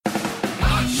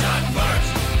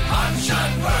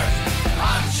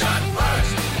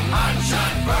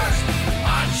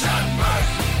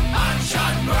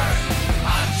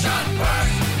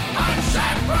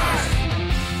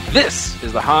This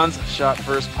is the Hans Shot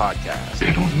First podcast.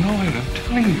 They don't know it, I'm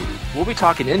telling you. We'll be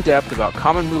talking in depth about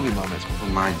common movie moments For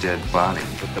my dead body.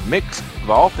 with the mix of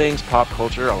all things pop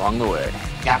culture along the way.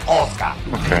 Okay.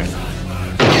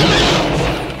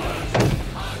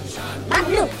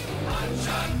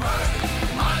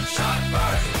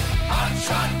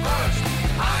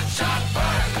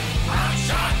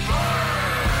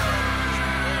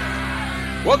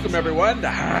 Welcome everyone to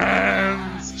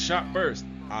Hans Shot First.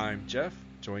 I'm Jeff,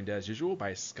 joined as usual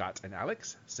by Scott and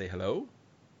Alex. Say hello.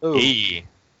 Oh. Hey.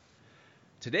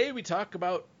 Today we talk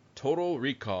about Total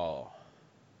Recall.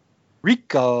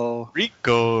 Rico.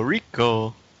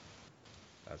 Rico.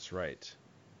 That's right.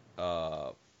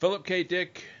 Philip K.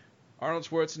 Dick, Arnold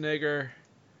Schwarzenegger,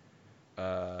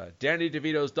 Danny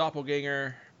DeVito's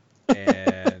doppelganger,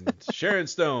 and Sharon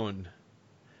Stone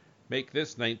make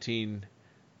this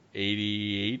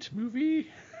 1988 movie.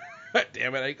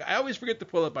 Damn it! I always forget to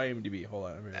pull up IMDb. Hold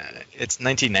on. It's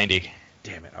 1990.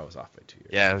 Damn it! I was off by 2 years.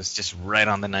 Yeah, it was just right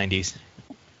on the 90s.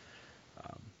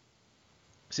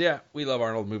 So yeah, we love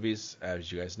Arnold movies, as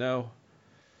you guys know.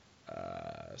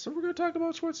 So we're going to talk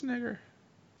about Schwarzenegger.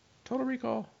 Total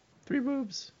Recall. 3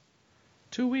 boobs.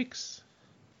 2 weeks.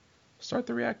 Start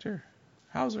the reactor.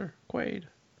 Hauser. Quaid.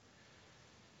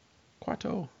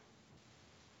 Quato.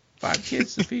 5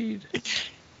 kids to feed.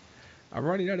 I'm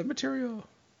running out of material.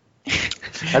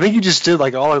 I think you just did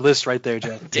like all our lists right there,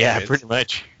 Jeff. Yeah, it. pretty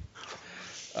much.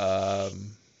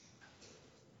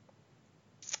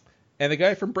 And the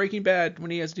guy from Breaking Bad,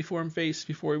 when he has a deformed face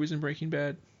before he was in Breaking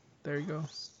Bad. There you go.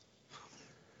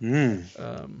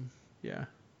 Yeah.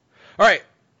 All right.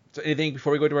 So anything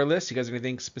before we go to our list? You guys have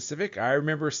anything specific? I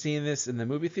remember seeing this in the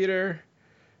movie theater.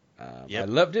 Yep. I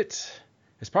loved it.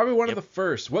 It's probably one of Yep. the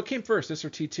first. What came first, this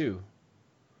or T2?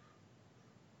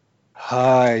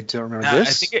 I don't remember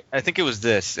this. I think it was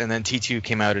this, and then T2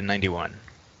 came out in 91.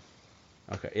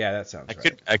 Okay, yeah, that sounds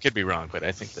right. I could be wrong, but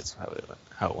I think that's how it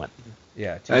went.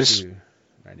 Yeah, I just- T2,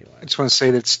 91. I just want to say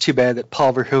that it's too bad that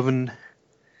Paul Verhoeven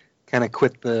kind of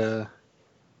quit the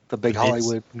big The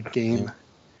Hollywood game. Yeah.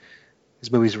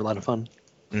 His movies were a lot of fun.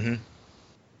 Mm-hmm.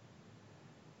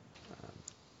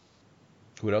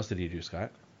 What else did he do,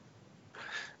 Scott?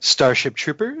 Starship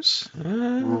Troopers,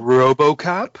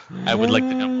 RoboCop. I would like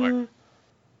to know more.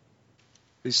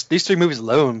 These 3 movies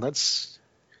alone, that's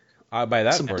I'll buy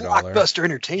that some for $1. blockbuster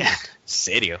entertainment. Yeah,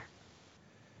 serio.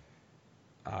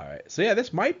 All right. So yeah,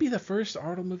 this might be the first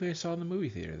Arnold movie I saw in the movie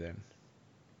theater then.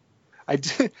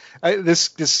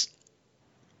 This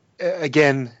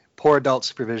again, poor adult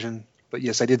supervision, but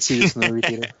yes, I did see this in the movie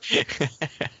theater.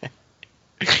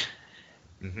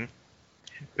 Mm-hmm.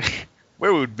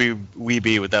 Where would we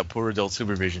be without poor adult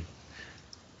supervision?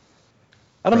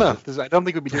 I don't know. I don't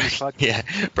think we'd be doing this podcast. Yeah,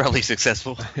 probably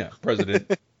successful. Yeah,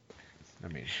 president. I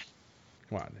mean,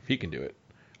 come on, if he can do it.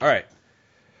 All right.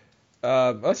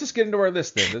 Let's just get into our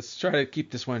list then. Let's try to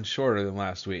keep this one shorter than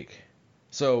last week.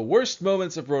 So, worst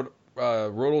moments of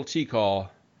Rodal T-Call.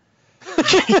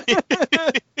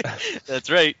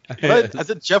 That's right. But I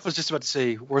thought Jeff was just about to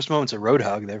say worst moments of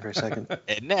Roadhog there for a second.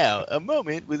 And now, a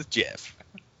moment with Jeff.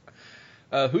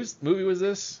 Whose movie was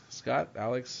this? Scott?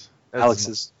 Alex?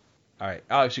 Alex's. All right,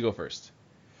 Alex, you go first.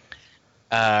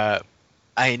 I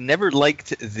never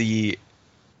liked the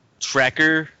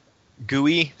tracker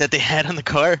GUI that they had on the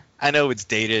car. I know it's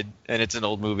dated and it's an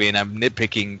old movie, and I'm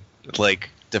nitpicking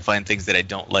to find things that I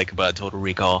don't like about Total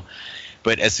Recall.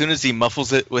 But as soon as he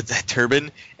muffles it with that turban,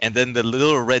 and then the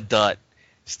little red dot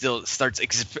still starts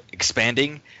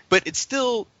expanding, but it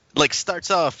still starts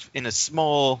off in a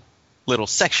small little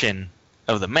section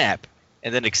of the map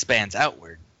and then expands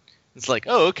outward. It's like,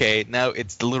 oh, okay, now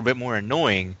it's a little bit more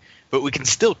annoying, but we can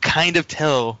still kind of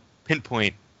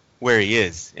pinpoint where he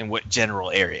is in what general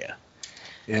area.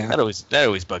 Yeah. That always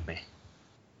bugged me.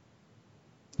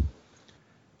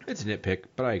 It's a nitpick,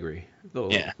 but I agree. A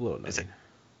little Is it? annoying.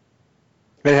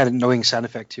 But it had an annoying sound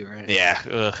effect too, right? Yeah.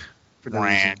 Ugh. For no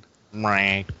reason.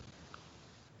 Right.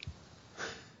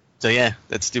 So yeah,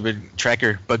 that stupid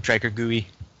bug tracker GUI.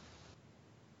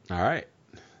 All right.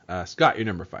 Scott, you're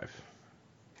number 5.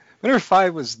 My number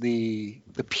 5 was the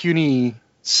puny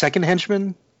second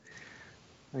henchman,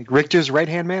 like Richter's right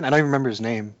hand man. I don't even remember his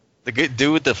name. The good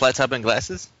dude with the flat top and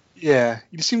glasses? Yeah,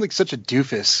 he just seemed like such a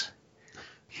doofus.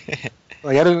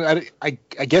 I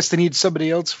guess they need somebody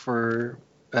else for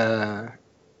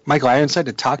Michael Ironside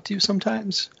to talk to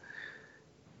sometimes.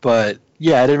 But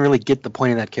yeah, I didn't really get the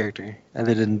point of that character,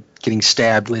 other than getting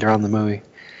stabbed later on in the movie,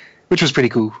 which was pretty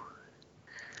cool.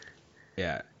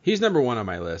 Yeah, he's number 1 on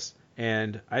my list.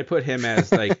 And I put him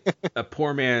as like a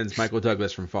poor man's Michael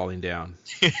Douglas from Falling Down.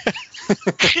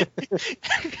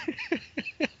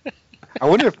 I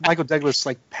wonder if Michael Douglas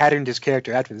like patterned his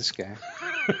character after this guy.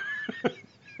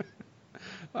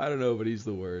 I don't know, but he's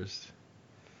the worst.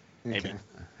 Maybe. Okay.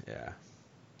 Yeah.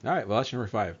 All right. Well, that's your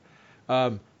number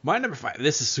 5. My number 5.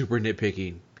 This is super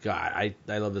nitpicking. God,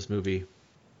 I love this movie.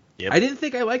 Yep. I didn't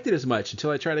think I liked it as much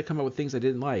until I tried to come up with things I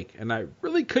didn't like, and I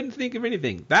really couldn't think of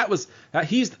anything.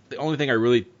 He's the only thing I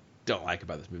really don't like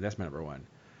about this movie. That's my number 1.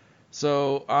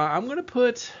 So I'm gonna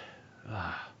put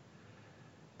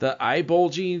the eye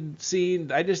bulging scene.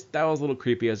 That was a little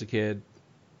creepy as a kid.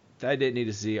 I didn't need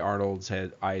to see Arnold's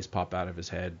eyes pop out of his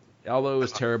head. Although it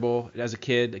was terrible as a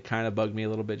kid, it kind of bugged me a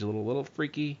little bit, just a little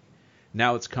freaky.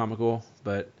 Now it's comical,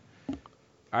 but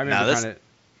I remember kind of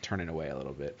turning away a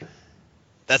little bit.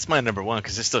 That's my number 1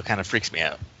 because it still kind of freaks me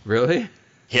out. Really?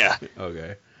 Yeah.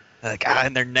 Okay. Like,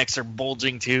 and their necks are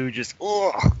bulging too. Just,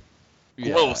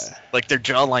 Yeah. gross. Like their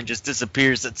jawline just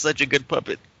disappears. That's such a good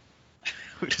puppet.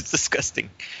 Which is disgusting.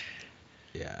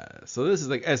 Yeah. So this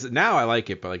is now I like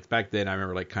it, but like back then I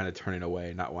remember kind of turning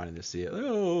away, not wanting to see it.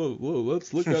 Oh, whoa,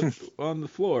 let's look up on the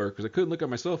floor because I couldn't look at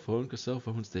my cell phone because cell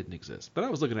phones didn't exist. But I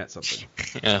was looking at something.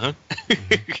 Uh-huh.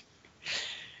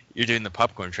 You're doing the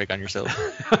popcorn trick on yourself.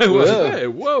 I was. Hey,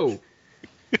 whoa.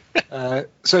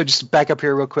 So just to back up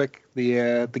here real quick,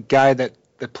 the guy that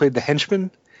played the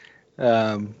henchman,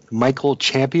 Michael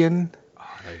Champion. Oh,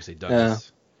 I thought you say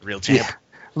Douglas. Real champ. Yeah,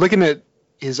 looking at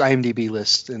his IMDb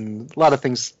list and a lot of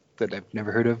things that I've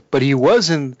never heard of, but he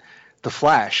was in The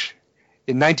Flash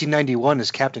in 1991 as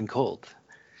Captain Cold.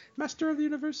 Master of the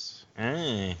Universe.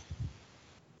 Ah.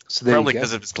 So there Probably you go.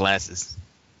 because of his glasses.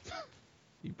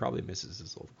 He probably misses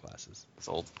his old classes. His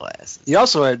old glasses. He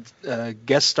also had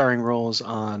guest starring roles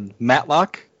on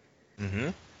Matlock, Mm-hmm.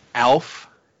 Alf,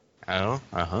 Oh,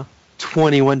 uh-huh.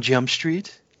 21 Jump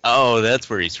Street, Oh, that's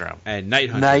where he's from. And Night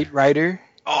Hunter. Knight Rider,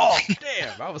 Oh,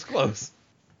 damn. I was close.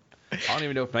 I don't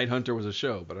even know if Night Hunter was a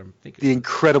show, but I'm thinking. The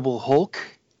Incredible Hulk.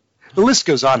 The list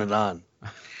goes on and on.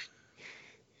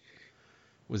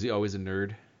 Was he always a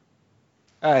nerd?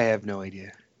 I have no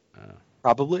idea. Oh.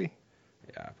 Probably.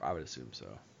 Yeah, I would assume so.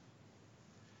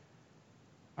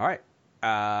 All right.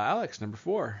 Alex, number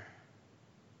 4.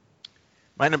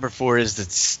 My number 4 is the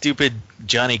stupid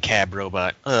Johnny Cab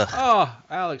robot. Ugh. Oh,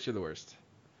 Alex, you're the worst.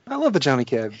 I love the Johnny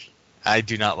Cab. I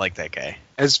do not like that guy.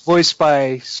 As voiced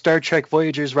by Star Trek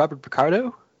Voyager's Robert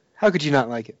Picardo? How could you not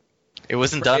like it? It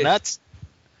wasn't Don Knotts?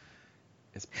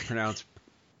 It's pronounced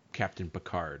Captain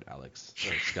Picard, Alex.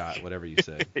 Or Scott, whatever you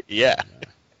say. Yeah.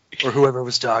 Or whoever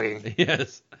was talking.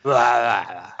 Yes. Blah, blah,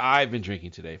 blah. I've been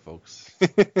drinking today, folks.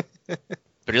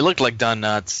 But it looked like Don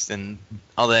Knotts, and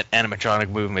all that animatronic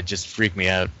movement just freaked me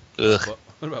out. Ugh.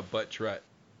 What about Butt Trut?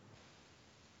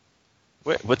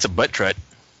 What's a butt trut?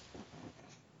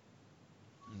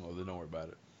 Well, then don't worry about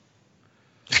it.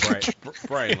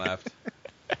 Brian laughed.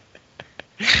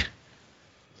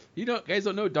 You guys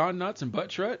don't know Don Knotts and Butt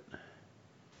Trut?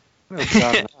 No, Don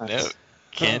Knotts. No.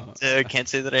 Can't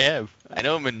say that I have. I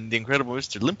know him in The Incredible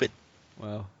Mr. Limpet.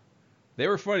 Well, they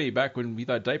were funny back when we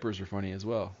thought diapers were funny as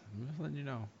well. I'm just letting you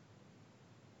know.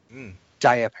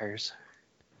 Diapers.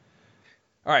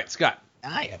 All right, Scott,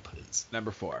 Diapers.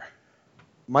 number 4.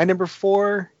 My number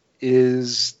 4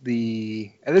 is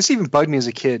and this even bugged me as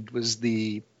a kid, was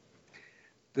the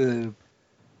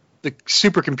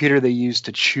supercomputer they used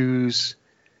to choose,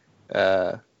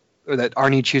 or that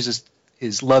Arnie chooses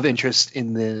his love interest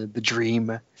in the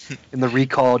dream, in the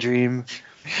recall dream.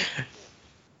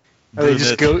 Or they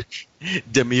just go,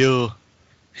 Demure.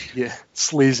 yeah,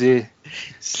 sleazy,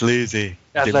 Sleazy.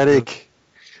 athletic.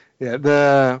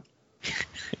 Yeah,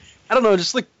 I don't know,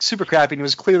 just like super crappy. And it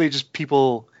was clearly just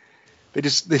people. They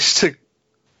just took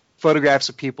photographs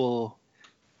of people,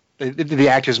 the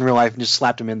actors in real life, and just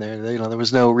slapped them in there. There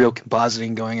was no real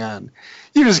compositing going on.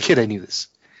 Even as a kid, I knew this.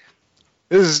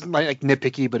 This is like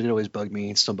nitpicky, but it always bugged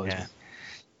me. It still bugs me.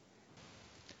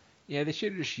 Yeah, they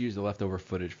should have just used the leftover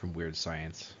footage from Weird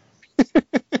Science.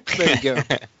 There you go.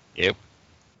 Yep.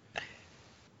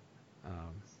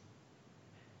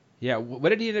 Yeah, what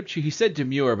did he end up choosing? He said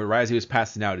demure, but right as he was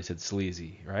passing out, he said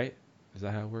sleazy, right? Is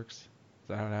that how it works? Is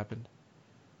that how it happened?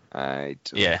 I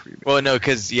don't Yeah. remember. Well, no,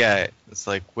 because, it's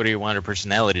like, what do you want her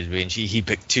personality to be? And he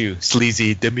picked 2.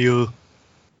 Sleazy, demure. It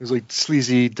was like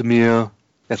sleazy, demure,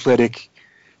 athletic,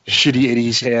 shitty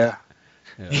Eddie's hair.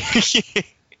 Yeah.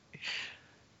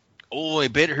 Oh, I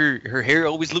bet her hair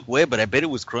always looked wet, but I bet it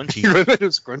was crunchy. It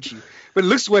was crunchy, but it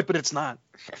looks wet, but it's not.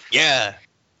 Yeah.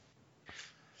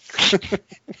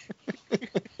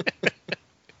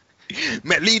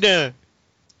 Melina.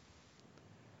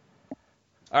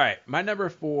 All right, my number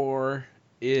 4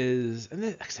 is, and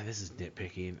this is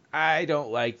nitpicking. I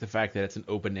don't like the fact that it's an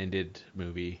open-ended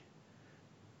movie.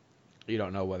 you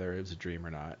don't know whether it was a dream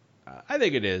or not. I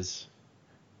think it is,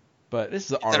 but this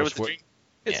is thought it was a dream?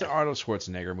 It's Yeah. an Arnold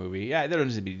Schwarzenegger movie. Yeah,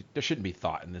 there shouldn't be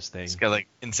thought in this thing. It's got like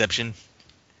Inception.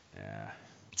 Yeah.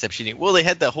 Inception. Well, they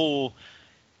had that whole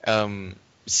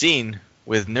scene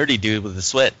with Nerdy Dude with the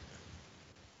sweat.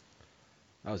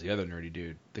 That was the other nerdy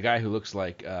dude. The guy who looks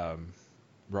like Bob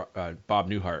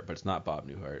Newhart, but it's not Bob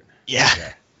Newhart. Yeah.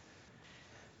 Yeah.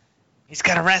 He's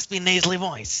got a raspy, nasally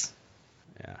voice.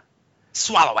 Yeah.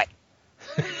 Swallow it.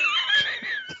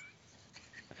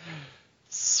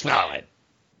 Swallow it.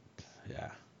 Yeah.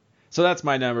 So that's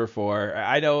my number 4.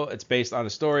 I know it's based on a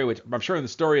story, which I'm sure in the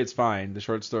story it's fine, the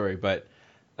short story, but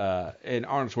in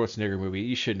Arnold Schwarzenegger movie,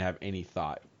 you shouldn't have any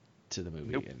thought to the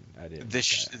movie. Nope. And I didn't.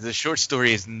 The short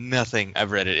story is nothing.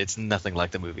 I've read it. It's nothing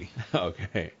like the movie.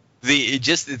 Okay.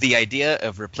 The idea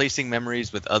of replacing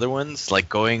memories with other ones, like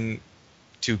going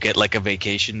to get like a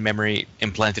vacation memory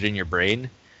implanted in your brain,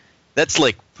 that's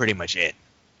like pretty much it.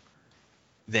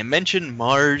 They mention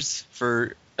Mars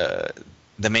for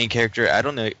the main character. I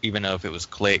don't even know if it was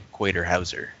Quater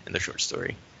Hauser in the short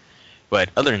story, but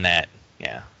other than that,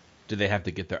 yeah. Did they have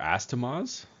to get their ass to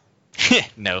Mars?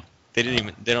 No, they didn't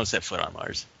even. They don't set foot on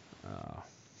Mars.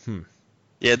 Oh.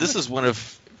 Yeah, this is one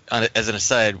of, as an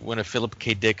aside, one of Philip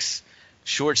K. Dick's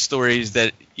short stories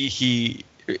that he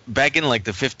back in like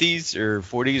the 50s or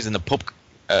 40s in the pulp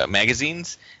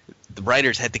magazines, the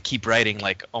writers had to keep writing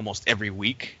like almost every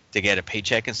week to get a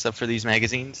paycheck and stuff for these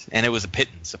magazines, and it was a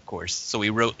pittance, of course. So he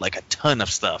wrote like a ton of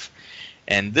stuff,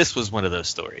 and this was one of those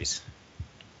stories.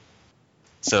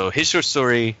 So his short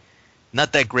story,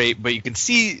 not that great, but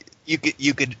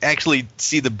you could actually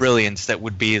see the brilliance that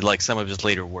would be like some of his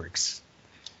later works.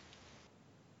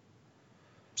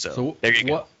 So there you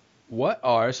go.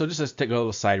 So just let's take a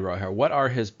little side road here. What are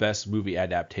his best movie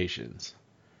adaptations?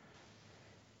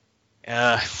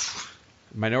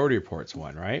 Minority Report's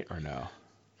one, right? Or no?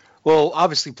 Well,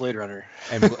 obviously Blade Runner.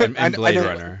 And Blade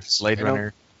Runner. Blade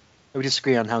Runner. We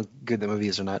disagree on how good the movie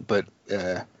is or not, but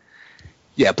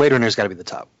yeah, Blade Runner's got to be the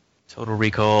top. Total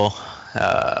Recall.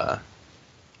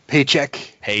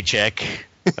 Paycheck. Paycheck,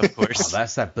 of course. Oh,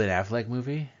 that's that Ben Affleck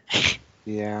movie?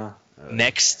 Yeah.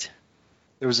 Next.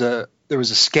 There was a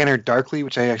Scanner Darkly,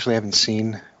 which I actually haven't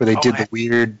seen, where they did the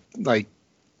weird like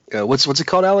what's it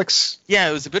called, Alex? Yeah,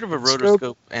 it was a bit of a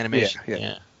rotoscope animation.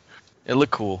 Yeah. It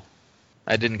looked cool.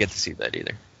 I didn't get to see that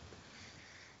either.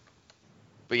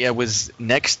 But yeah, was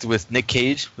Next with Nick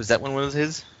Cage. Was that one of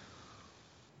his?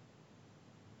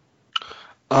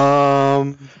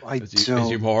 Is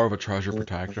he more of a treasure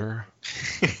protector?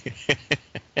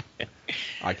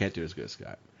 I can't do as good as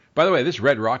Scott. By the way, this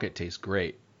Red Rocket tastes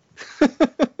great.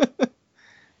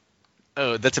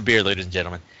 Oh, that's a beer, ladies and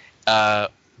gentlemen.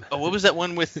 What was that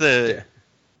one with the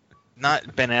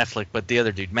not Ben Affleck, but the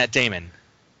other dude, Matt Damon,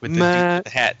 with the dude with the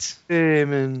hats?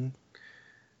 Damon.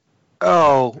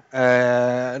 Oh,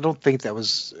 I don't think that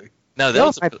was. No, that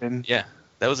was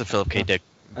that was a Philip K. Dick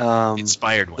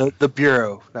inspired one. The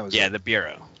Bureau. That was the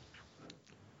Bureau.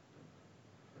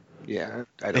 Yeah,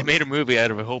 they made a movie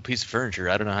out of a whole piece of furniture.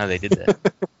 I don't know how they did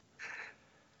that.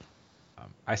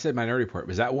 I said Minority Report.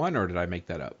 Was that one, or did I make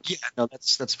that up? Yeah, no,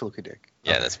 that's Philip K. Dick.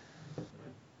 Yeah, that's.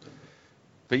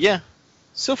 But yeah,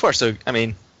 so far so. I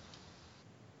mean,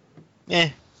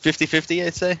 50-50,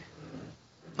 I'd say.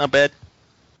 Not bad.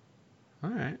 All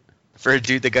right. For a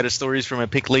dude that got his stories from a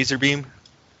pink laser beam.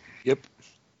 Yep.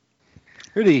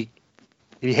 Really,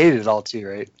 he hated it all too,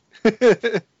 right?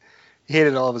 He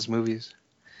hated all of his movies.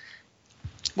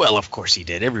 Well, of course he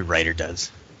did. Every writer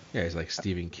does. Yeah, he's like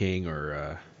Stephen King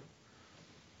or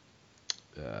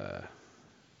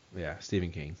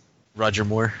Stephen King. Roger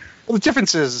Moore. Well, the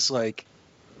difference is like,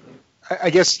 I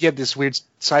guess he had this weird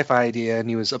sci-fi idea, and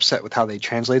he was upset with how they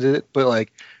translated it. But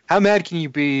like, how mad can you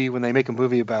be when they make a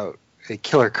movie about a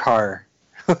killer car?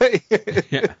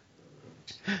 Yeah.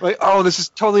 Like, oh, this is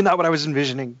totally not what I was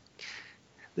envisioning.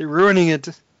 They're ruining it.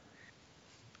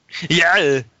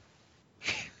 Yeah.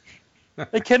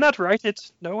 I cannot write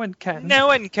it. No one can. No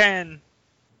one can.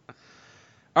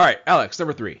 All right, Alex,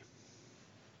 number 3.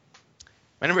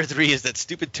 My number 3 is that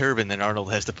stupid turban that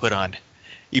Arnold has to put on.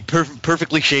 He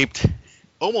perfectly shaped,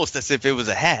 almost as if it was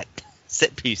a hat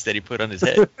set piece that he put on his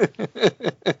head.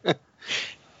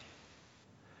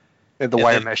 And the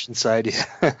wire mesh inside, yeah.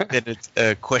 Then it's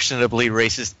a questionably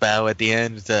racist bow at the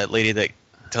end. That lady that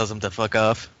tells him to fuck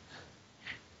off.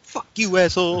 Fuck you,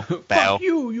 asshole. Bow. Fuck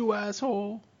you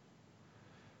asshole.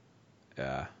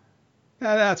 Yeah.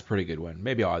 That's a pretty good one.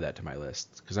 Maybe I'll add that to my list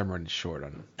because I'm running short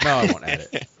on. No, I won't add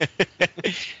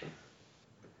it.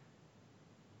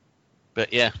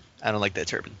 But yeah, I don't like that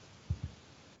turban.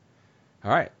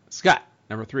 All right, Scott,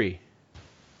 number 3.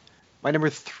 My number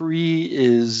 3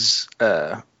 is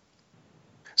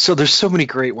so there's so many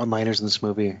great one-liners in this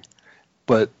movie,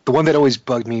 but the one that always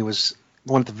bugged me was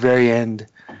the one at the very end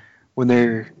when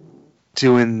they're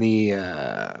doing the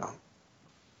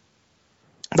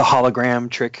hologram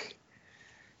trick.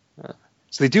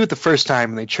 So they do it the first time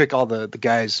and they trick all the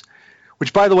guys,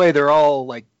 which by the way they're all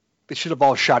like they should have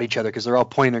all shot each other because they're all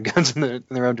pointing their guns in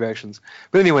their own directions.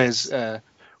 But anyways,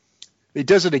 he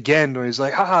does it again where he's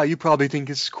like, haha, you probably think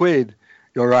it's Quaid.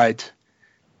 You're right.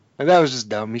 And that was just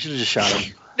dumb. He should have just shot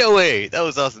him. No way. That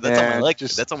was awesome. That's Yeah, on my like.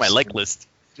 just- That's on my like list.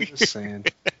 Just saying.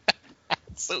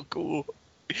 It's so cool.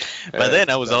 By then,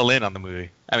 I was all in on the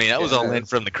movie. I mean, I was all in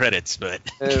from the credits, but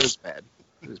It was bad.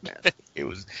 It was bad. it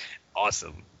was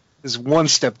awesome. It's one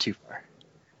step too far.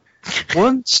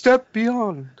 One step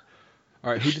beyond.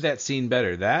 All right, who did that scene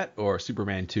better, that or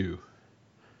Superman 2?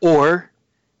 Or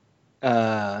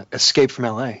Escape from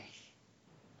L.A.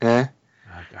 Eh?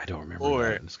 I don't remember Or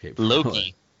that in Escape from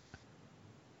Loki.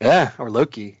 Yeah, or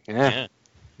Loki. Yeah. Yeah.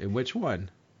 In which one?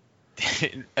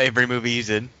 Every movie he's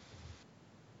in.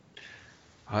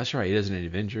 Oh, that's right. He doesn't in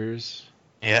Avengers.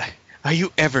 Yeah. Are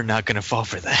you ever not gonna fall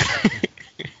for that?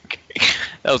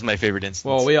 That was my favorite instance.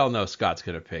 Well, we all know Scott's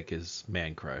gonna pick his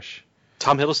man crush.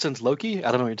 Tom Hiddleston's Loki?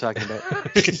 I don't know what you're talking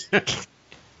about.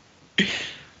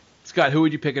 Scott, who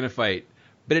would you pick in a fight?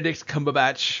 Benedict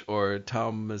Cumberbatch or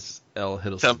Thomas L.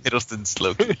 Hiddleston? Tom Hiddleston's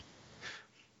Loki.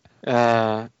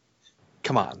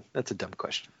 Come on, that's a dumb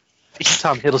question.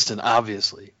 Tom Hiddleston,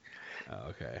 obviously. Oh,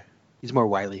 okay. He's more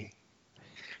wily.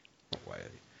 Wiley.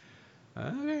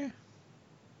 Okay.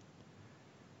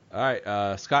 All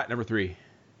right, Scott, number 3.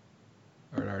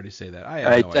 Or did I already say that? I have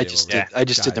no idea. I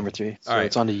just did number 3, so All right.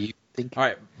 it's on to you. I think. All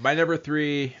right, my number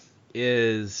 3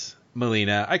 is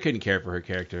Melina. I couldn't care for her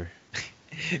character.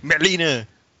 Merlina.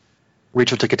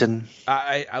 Rachel Tickerton.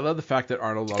 I love the fact that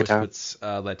Arnold always Tickerton. puts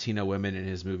Latino women in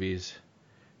his movies,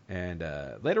 and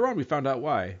later on we found out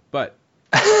why. But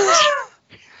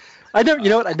I never, you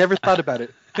know what? I never thought about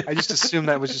it. I just assumed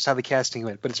that was just how the casting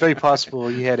went. But it's very possible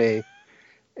he had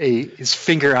his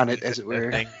finger on it, as it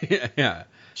were. yeah,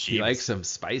 she likes them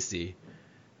spicy.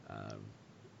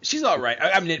 She's all right.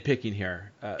 I'm nitpicking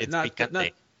here. It's Not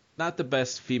picante. not the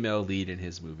best female lead in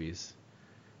his movies.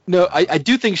 No, I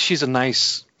do think she's a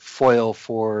nice foil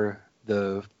for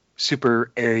the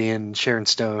super Aryan Sharon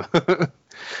Stone.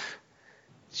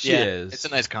 She is. It's a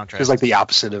nice contrast. She's like the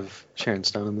opposite of Sharon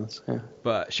Stone in this. Yeah.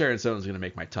 But Sharon Stone's going to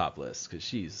make my top list because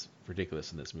she's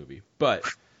ridiculous in this movie. But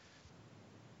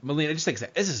Melina, just think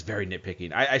this is very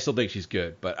nitpicking. I still think she's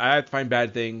good, but I find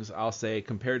bad things. I'll say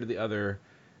compared to the other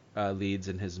leads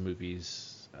in his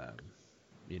movies,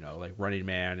 like Running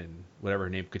Man and whatever her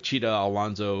name, Conchita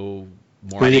Alonso.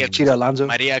 Maria Conchita Alonso.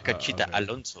 Maria Conchita okay.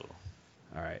 Alonso.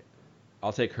 All right,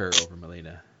 I'll take her over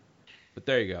Melina. But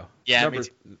there you go. Yeah,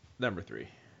 number 3.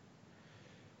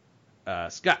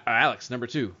 Alex, number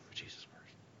 2. Jesus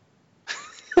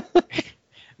Christ.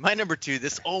 My number 2,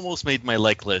 this almost made my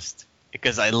like list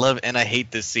because I love and I hate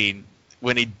this scene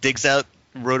when he digs out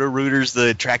Roto-Rooters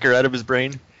the tracker out of his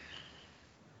brain.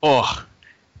 Oh,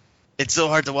 it's so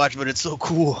hard to watch, but it's so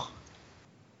cool.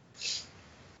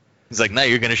 He's like, now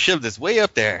you're going to shove this way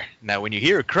up there. Now when you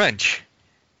hear a crunch,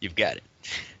 you've got it.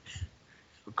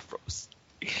 Gross.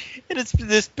 And it's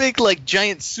this big, like,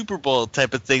 giant Super Bowl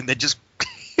type of thing that just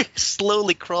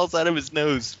slowly crawls out of his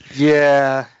nose.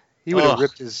 Yeah, he would have Oh.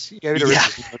 ripped his nose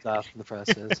off in the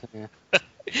process. Yeah.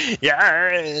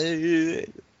 Yeah.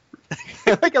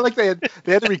 I like they had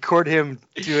to record him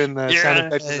doing the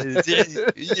sound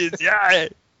effects. Yeah.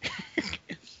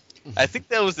 I think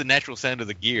that was the natural sound of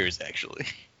the gears, actually,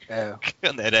 Oh.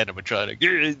 on that animatronic.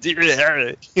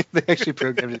 They actually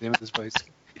programmed it in with his voice.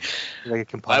 Like a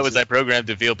composite. Why was I programmed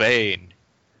to feel pain?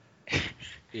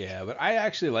 Yeah, but I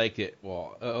actually like it.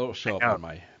 Well, it'll show up I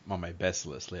know. on my best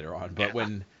list later on. But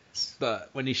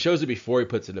when he shows it before he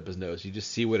puts it up his nose, you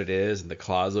just see what it is, and the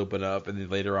claws open up, and then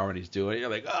later on when he's doing it, you're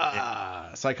like,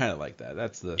 ah. So I kind of like that.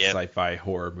 That's the sci-fi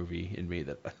horror movie in me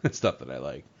that stuff that I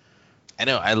like. I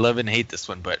know, I love and hate this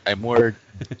one, but I'm more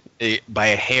by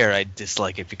a hair. I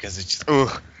dislike it because it's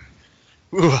just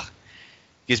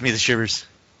gives me the shivers.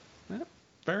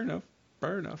 Fair enough.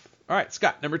 All right,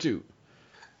 Scott, number 2.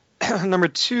 Number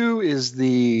 2 is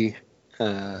the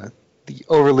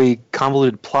overly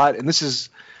convoluted plot, and this is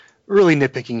really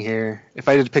nitpicking here. If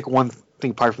I had to pick one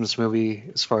thing apart from this movie,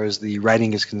 as far as the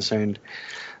writing is concerned,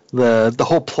 the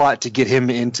whole plot to get him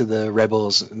into the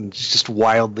rebels and just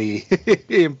wildly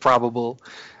improbable.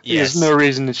 Yes. There's no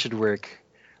reason it should work.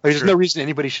 Like, there's True. no reason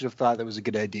anybody should have thought that was a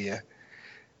good idea.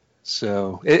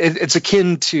 So it's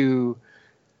akin to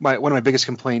one of my biggest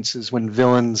complaints is when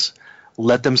villains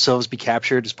let themselves be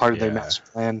captured as part of their Yeah. master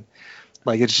plan.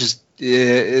 Like, it's just,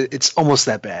 it's almost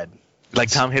that bad. Like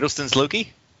Tom Hiddleston's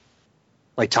Loki?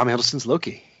 Like Tom Hiddleston's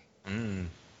Loki.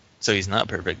 So he's not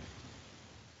perfect.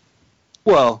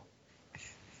 Well,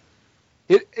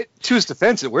 to his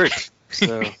defense, it worked.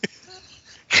 So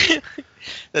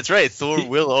That's right. Thor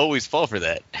will always fall for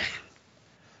that.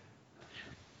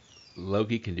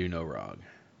 Loki can do no wrong.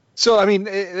 So, I mean,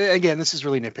 again, this is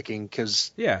really nitpicking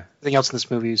because Yeah. everything else in this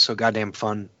movie is so goddamn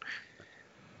fun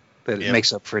that it Yep.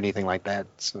 makes up for anything like that.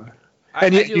 So, I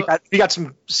and you, do- you got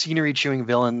some scenery chewing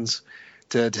villains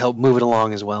to help move it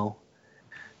along as well.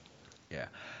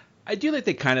 I do like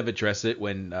they kind of address it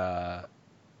when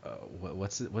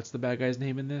what's the bad guy's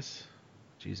name in this?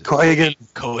 Jesus. Cohagen.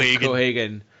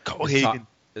 Cohagen Cohagen.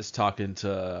 is talking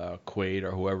to Quaid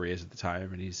or whoever he is at the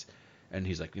time, and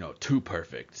he's like, too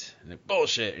perfect, and like,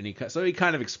 bullshit, and he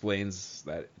kind of explains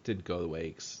that it didn't go the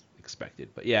way expected.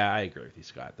 But yeah, I agree with you,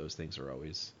 Scott. Those things are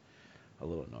always a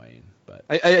little annoying, but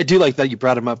I do like that you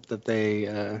brought him up that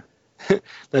they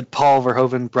that Paul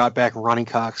Verhoeven brought back Ronnie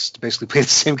Cox to basically play the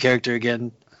same character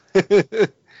again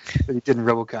that he did in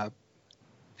RoboCop.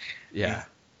 yeah.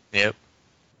 Yep.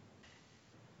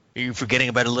 Are you forgetting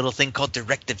about a little thing called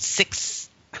Directive 6?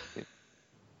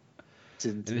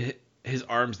 And his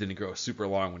arms didn't grow super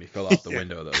long when he fell out the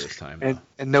window though this time.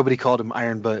 And nobody called him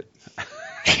Iron Butt.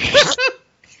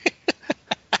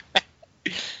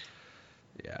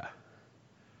 Yeah.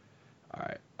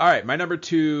 All right. My number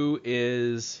 2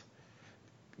 is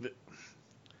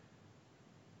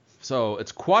so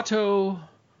it's Quato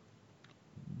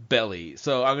Belly.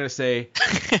 So I'm gonna say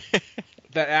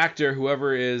that actor,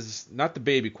 whoever is not the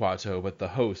baby Quato, but the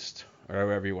host or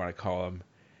whatever you want to call him.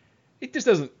 It just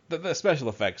doesn't. The special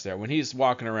effects there when he's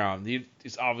walking around,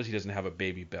 he's obviously doesn't have a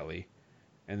baby belly,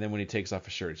 and then when he takes off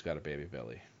his shirt, he's got a baby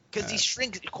belly. Because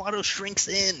Quato shrinks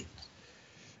in.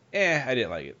 I didn't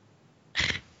like it.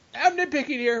 I'm nitpicking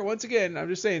here once again. I'm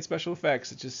just saying special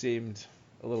effects. It just seemed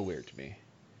a little weird to me.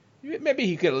 Maybe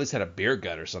he could at least had a beer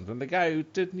gut or something. The guy who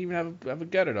didn't even have a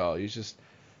gut at all. He's just,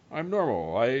 I'm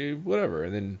normal. Whatever.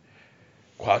 And then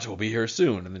Quato will be here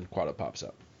soon. And then Quato pops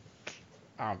up.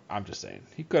 I'm just saying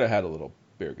he could have had a little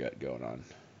beer gut going on.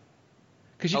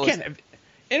 Because you can't.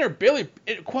 Inner Billy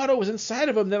Quato was inside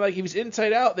of him. Then like he was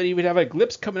inside out. Then he would have like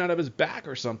lips coming out of his back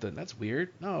or something. That's weird.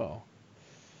 No.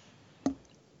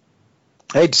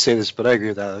 I hate to say this, but I agree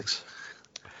with Alex.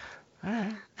 All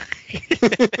right.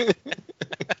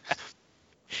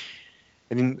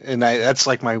 That's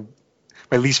like my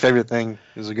least favorite thing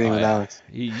is agreeing with Alex.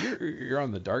 You're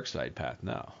on the dark side path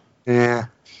now. Yeah.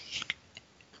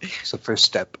 It's the first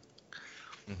step.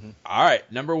 All right,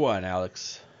 number 1,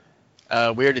 Alex. We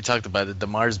already talked about it. The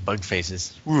Mars bug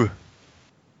faces. Woo.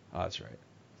 Oh, that's right.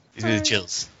 These are the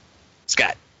chills.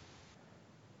 Scott.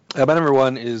 My number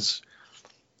 1 is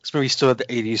this movie still had the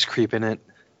 80s creep in it.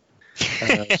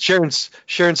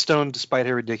 Sharon Stone, despite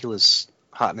her ridiculous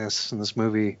hotness in this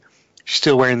movie, she's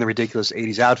still wearing the ridiculous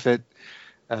 80s outfit.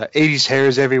 80s hair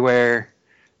is everywhere.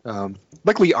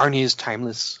 Luckily, Arnie is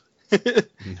timeless.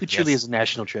 He truly is a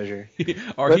national treasure. He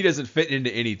doesn't fit into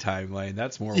any timeline.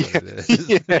 That's more what it is.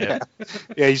 Yeah.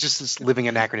 Yeah, he's just this living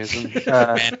anachronism.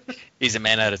 He's a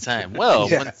man out of time. Well,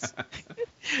 Yeah.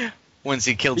 once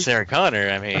he killed Sarah Connor,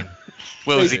 I mean,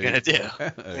 what was he going to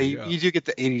do? You do get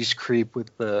the 80s creep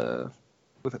with the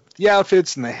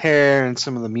outfits and the hair and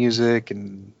some of the music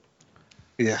and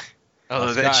yeah.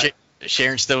 Oh, that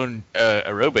Sharon Stone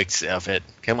aerobics outfit.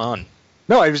 Come on.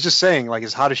 No, I was just saying, like,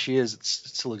 as hot as she is, it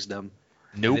still looks dumb.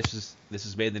 Nope. This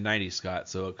is made in the 90s, Scott,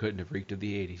 so it couldn't have reeked of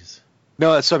the 80s.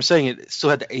 No, that's what I'm saying. It still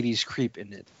had the 80s creep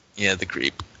in it. Yeah, the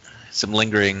creep. Some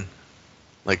lingering,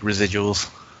 like, residuals.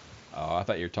 Oh, I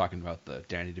thought you were talking about the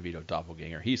Danny DeVito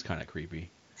doppelganger. He's kind of creepy.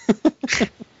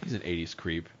 He's an 80s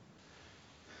creep.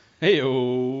 Hey-o.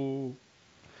 All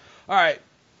right.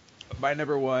 My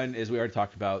number 1 is we already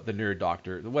talked about the nerd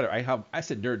doctor. Whatever. I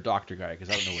said nerd doctor guy because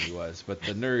I don't know what he was, but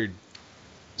the nerd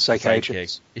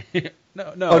Psychiatrist. sidekick.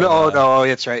 No. Oh,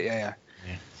 that's right. Yeah.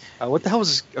 What the hell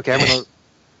was this? Okay, I'm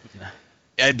gonna.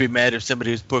 I'd be mad if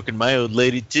somebody was poking my old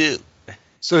lady, too.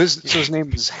 So his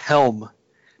name is Helm.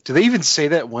 Do they even say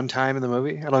that one time in the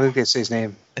movie? I don't think they say his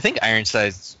name. I think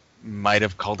Ironsides might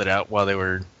have called it out while they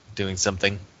were doing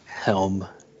something. Helm.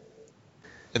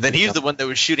 And then he was the one that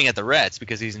was shooting at the rats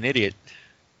because he's an idiot.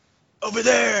 Over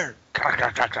there!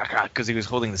 Because he was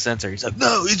holding the sensor. He's like,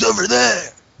 no, he's over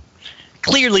there!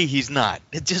 Clearly he's not.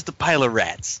 It's just a pile of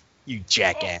rats. You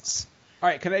jackass. All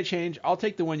right, can I change? I'll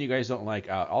take the one you guys don't like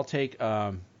out. I'll take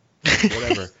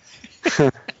whatever.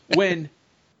 when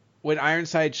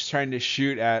Ironside's trying to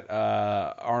shoot at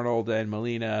Arnold and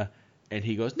Melina, and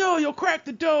he goes, "No, you'll crack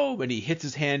the dome," and he hits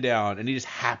his hand down, and he just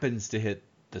happens to hit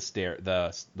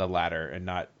the ladder and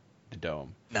not the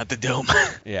dome. Not the dome.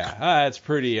 Yeah, that's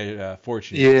pretty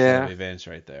fortunate events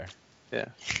right there. Yeah.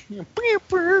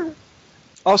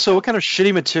 Also, what kind of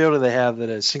shitty material do they have that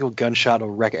a single gunshot will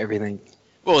wreck everything?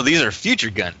 Well, these are future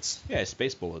guns. Yeah,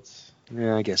 space bullets.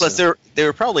 Yeah, I guess. Plus, so. they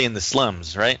were probably in the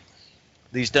slums, right?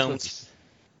 These domes.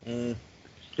 Yeah,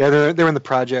 they're in the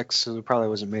projects, so it probably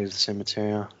wasn't made of the same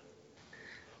material.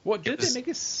 What did they make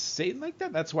a Satan like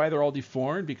that? That's why they're all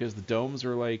deformed, because the domes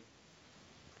are like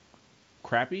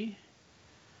crappy.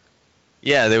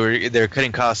 Yeah, they were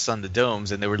cutting costs on the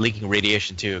domes, and they were leaking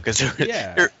radiation too, because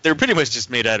they're pretty much just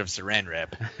made out of Saran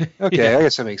wrap. Okay, I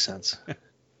guess that makes sense.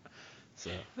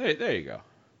 So there you go.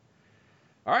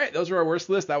 All right, those were our worst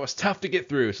list. That was tough to get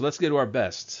through, so let's get to our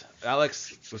best.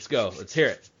 Alex, let's go. Let's hear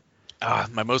it.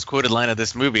 My most quoted line of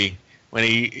this movie when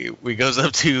he goes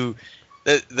up to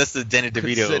that's the Danny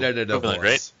DeVito equivalent,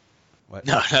 right? What?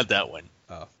 No, not that one.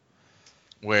 Oh.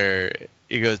 Where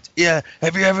he goes, yeah,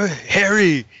 have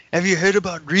you heard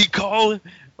about recall?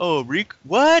 Oh,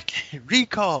 what?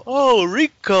 Recall. Oh,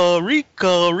 recall.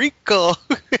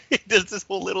 He does this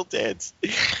whole little dance.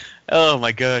 Oh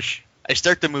my gosh. I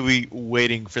start the movie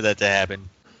waiting for that to happen.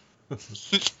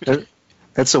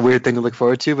 That's a weird thing to look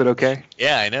forward to, but okay.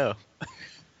 Yeah, I know.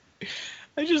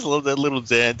 I just love that little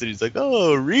dance, and he's like,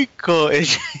 oh, recall.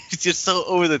 It's just so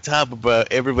over the top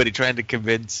about everybody trying to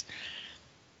convince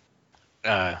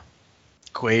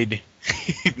Quaid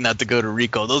not to go to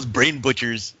recall. Those brain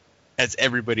butchers, as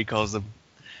everybody calls them.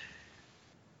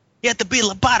 You have to be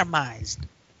lobotomized.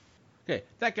 Okay,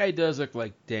 that guy does look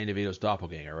like Danny DeVito's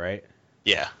doppelganger, right?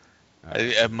 Yeah.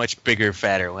 Right. A much bigger,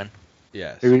 fatter one.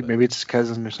 Yes. Maybe it's his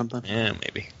cousin or something. Yeah,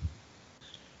 maybe.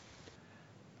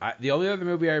 The only other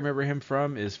movie I remember him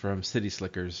from is from City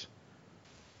Slickers.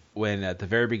 When at the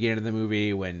very beginning of the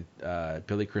movie, when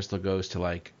Billy Crystal goes to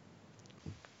like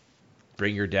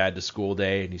bring your dad to school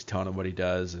day, and he's telling him what he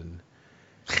does, and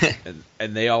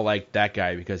and they all like that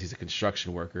guy because he's a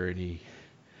construction worker, and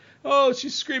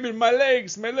she's screaming, my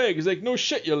legs. He's like, no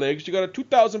shit, your legs. You got a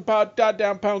 2,000-pound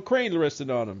goddamn pound crane resting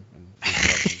on them.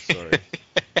 Sorry.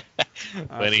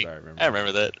 Funny. I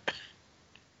remember that.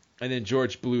 And then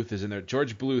George Bluth is in there.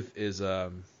 George Bluth is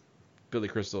Billy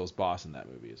Crystal's boss in that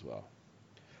movie as well.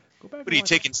 Go back. What are you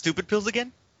taking stupid pills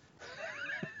again?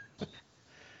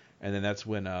 And then that's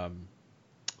when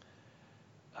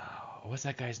what's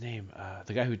that guy's name?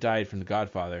 The guy who died from The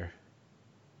Godfather.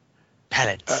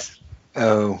 Pallets.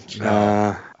 In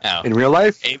real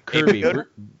life? Kirby.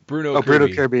 Bruno Kirby. Bruno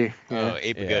Kirby. Yeah. Oh,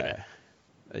 Abe Vigoda.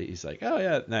 Yeah. He's like, oh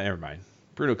yeah, no, never mind.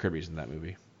 Bruno Kirby's in that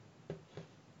movie.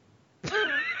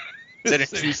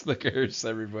 City Slickers,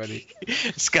 everybody.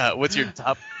 Scott, what's your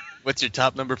top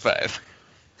number 5?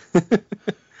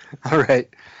 All right.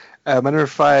 My number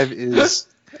 5 is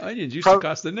onions used to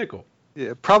cost a nickel.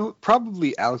 Yeah,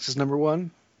 probably Alex's number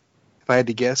 1, if I had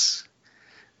to guess.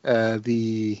 And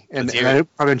I know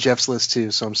probably on Jeff's list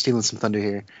too, so I'm stealing some thunder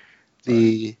here.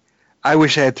 I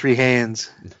Wish I Had Three Hands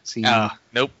scene.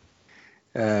 Nope.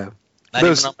 Not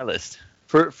even on my list.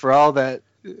 For all that,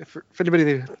 for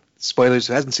anybody spoilers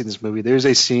who hasn't seen this movie, there's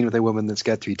a scene with a woman that's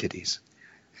got 3 titties.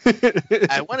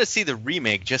 I want to see the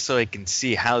remake just so I can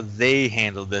see how they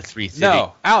handled the 3 titty.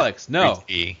 No, Alex, no.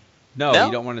 No,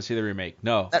 you don't want to see the remake.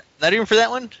 No. Not even for that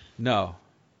one? No.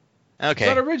 Okay.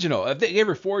 It's not original. If they gave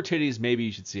her 4 titties, maybe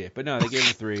you should see it. But no, they gave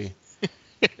her 3.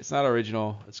 It's not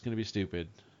original. It's going to be stupid.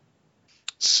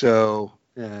 So.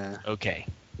 Okay.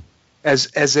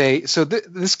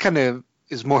 This kind of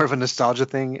is more of a nostalgia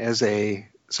thing.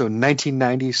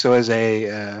 1990. So as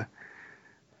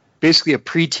basically a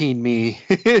preteen me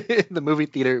in the movie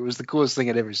theater, it was the coolest thing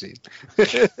I'd ever seen.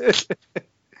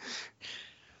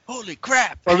 Holy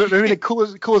crap! Or maybe the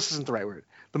coolest isn't the right word.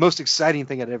 The most exciting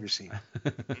thing I'd ever seen.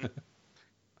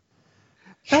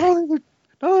 Not only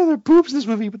are there boobs in this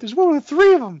movie, but there's more than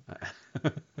 3 of them.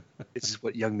 This is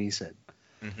what young me said.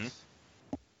 Mm-hmm.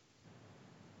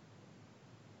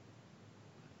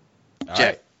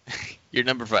 Jeff, you're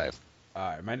number 5. All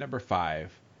right, my number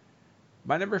 5.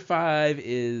 My number 5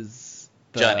 is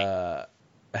Johnny.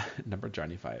 Number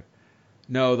Johnny 5.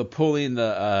 No, the pulling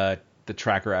the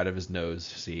tracker out of his nose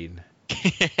scene.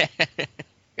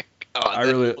 I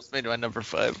really almost made my number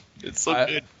 5. It's so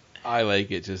good. I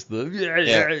like it. Just you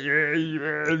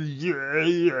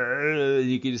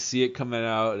can just see it coming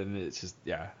out, and it's just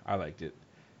I liked it.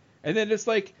 And then it's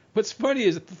like, what's funny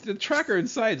is the tracker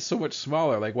inside is so much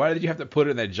smaller. Like, why did you have to put it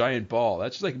in that giant ball?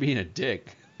 That's just like being a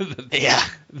dick.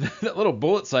 That little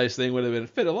bullet-sized thing would have been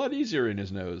fit a lot easier in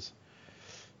his nose.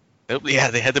 Yeah,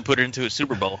 they had to put it into a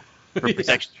Super Bowl for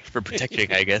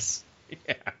protection, I guess.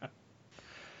 Yeah.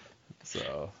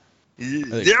 So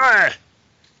Yeah.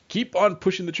 keep on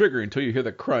pushing the trigger until you hear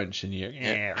the crunch, and you.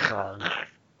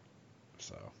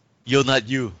 So. You're not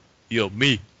you. You're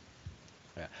me.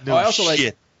 Yeah. No I also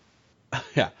shit. like.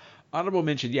 Yeah. Honorable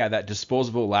mention. Yeah, that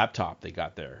disposable laptop they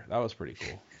got there. That was pretty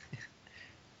cool.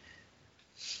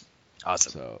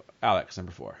 Awesome. So, Alex,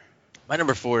 number 4. My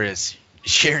number 4 is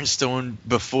Sharon Stone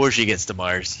before she gets to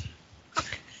Mars.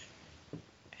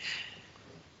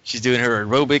 She's doing her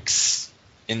aerobics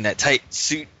in that tight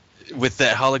suit with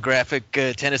that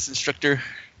holographic tennis instructor.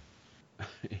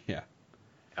 Yeah.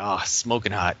 Oh,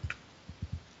 smoking hot.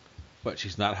 But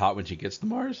she's not hot when she gets to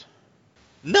Mars?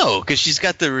 No, because she's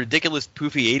got the ridiculous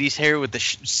poofy 80s hair with the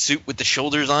suit with the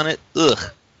shoulders on it.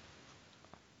 Ugh.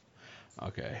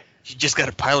 Okay. She just got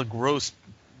a pile of gross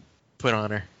put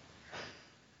on her.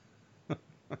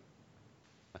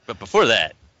 But before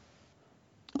that,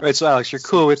 All right, so Alex, you're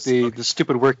cool with the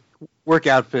stupid work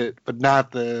outfit, but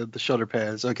not the shoulder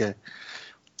pads. Okay,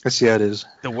 I see how it is.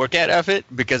 the workout outfit,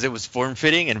 because it was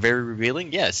form-fitting and very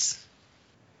revealing, yes.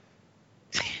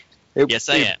 Yes,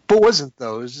 I am. But wasn't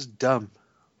though. It was just dumb.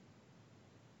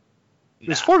 It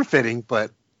was Nah. form fitting,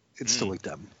 but it still looked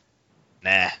dumb.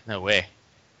 Nah, no way.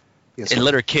 Yes, It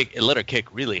let her kick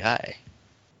really high.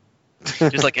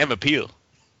 Just like Emma Peel.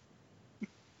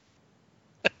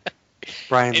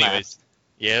 Brian Anyways. laughed.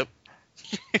 Yep.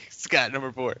 Scott,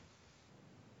 number 4.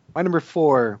 My number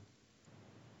 4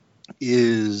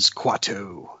 is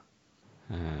Quato.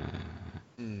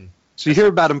 So you hear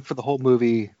about him for the whole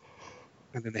movie,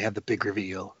 and then they have the big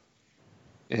reveal.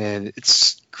 And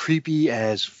it's creepy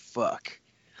as fuck.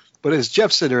 But as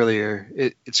Jeff said earlier,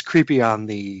 it's creepy on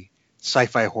the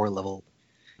sci-fi horror level.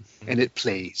 And it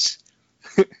plays.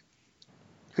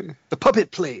 The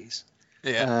puppet plays.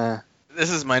 Yeah.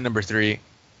 This is my number 3.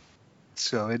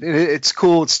 So it's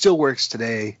cool. It still works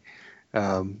today.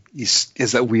 He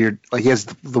has that weird, like he has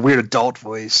the weird adult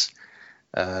voice.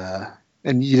 And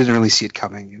you didn't really see it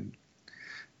coming.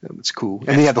 And it's cool. And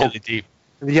then you have the whole... Really deep.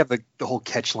 And then you have the whole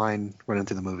catch line running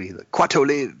through the movie. The Quato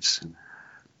lives.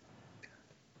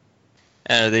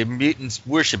 The mutants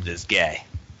worship this guy.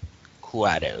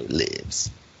 Quato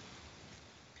lives.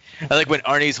 I like when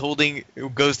Arnie's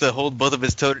goes to hold both of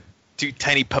his two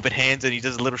tiny puppet hands, and he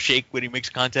does a little shake when he makes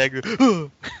contact.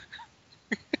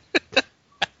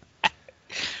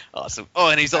 Awesome. Oh,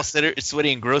 and he's all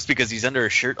sweaty and gross because he's under a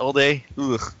shirt all day.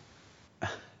 Ugh.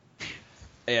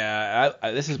 Yeah,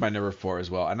 this is my number 4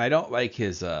 as well, and I don't like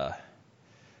his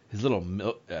little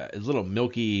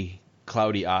milky,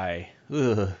 cloudy eye.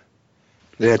 Ugh.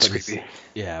 Yeah, it's But creepy.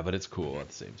 Yeah, but it's cool at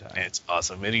the same time. It's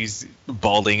awesome. And he's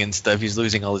balding and stuff. He's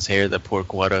losing all his hair, that poor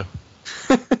Quato.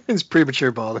 It's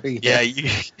premature balding. Yeah, you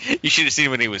should have seen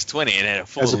him when he was 20 and had a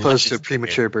full As opposed to luscious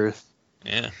premature birth.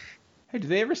 hair. Yeah. Hey,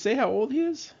 did they ever say how old he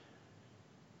is?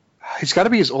 He's got to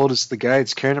be as old as the guy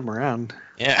that's carrying him around.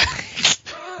 Yeah.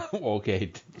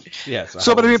 Okay. Yes.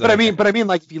 So, but I mean,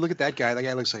 like if you look at that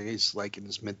guy looks like he's like in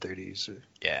his mid-30s.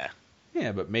 Yeah.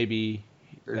 Yeah, but maybe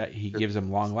that he gives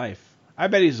him long life. I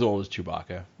bet he's as old as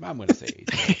Chewbacca. I'm going to say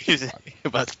he's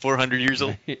About 400 years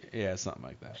old. Yeah, something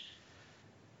like that.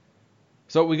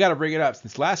 So we got to bring it up.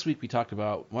 Since last week we talked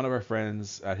about one of our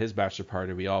friends at his bachelor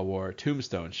party, we all wore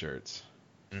Tombstone shirts.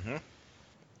 Mm-hmm.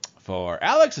 For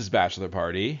Alex's bachelor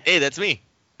party, Hey, that's me.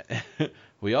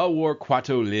 we all wore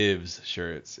Quato Lives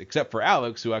shirts, except for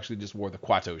Alex, who actually just wore the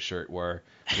Quato shirt, where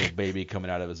little baby coming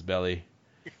out of his belly.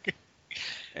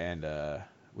 And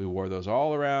we wore those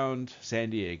all around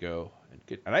San Diego.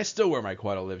 And I still wear my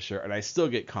Quato Lives shirt, and I still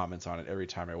get comments on it every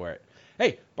time I wear it.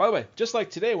 Hey, by the way, just like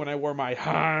today when I wore my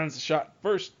Hans Shot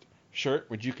First shirt,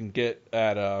 which you can get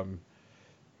at, I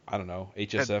don't know,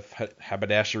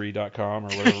 hsfhaberdashery.com or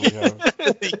whatever we have.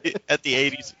 At the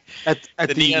 80s. At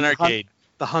The Neon Arcade.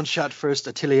 The Hunshot First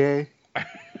Atelier.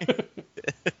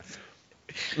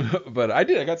 But I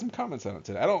got some comments on it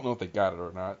today. I don't know if they got it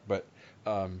or not, but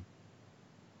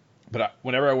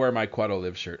whenever I wear my Quato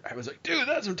Live shirt, I was like, dude,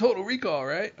 that's from Total Recall,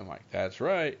 right? I'm like, that's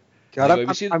right. God,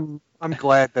 Anyway, I'm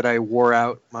glad that I wore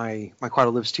out my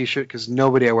Quato Lives T-shirt because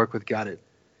nobody I work with got it.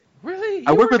 Really?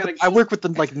 I work with the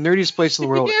like nerdiest place in the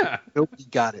world. Yeah. Nobody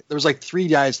got it. There was like 3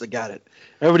 guys that got it.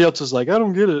 Everybody else was like, I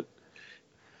don't get it.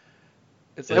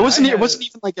 It's It wasn't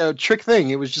even like a trick thing.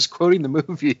 It was just quoting the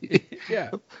movie. Yeah.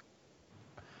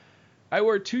 I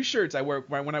wear 2 shirts.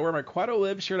 When I wear my Quato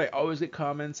Live shirt, I always get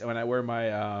comments, and when I wear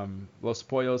my Los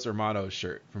Pollos Hermanos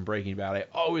shirt from Breaking Bad, I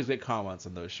always get comments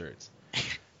on those shirts.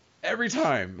 Every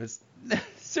time. It's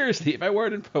seriously, if I wear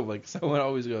it in public, someone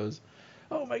always goes,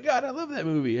 "Oh my god, I love that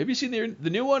movie. Have you seen the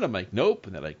new one?" I'm like, "Nope,"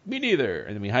 and they're like, "Me neither,"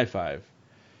 and then we high five.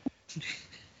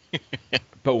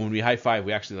 But when we high five,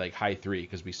 we actually like high three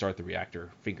because we start the reactor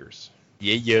fingers.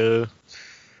 Yeah.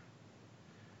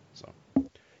 So,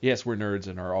 yes, we're nerds,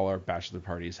 and all our bachelor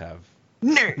parties have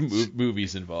Nerds.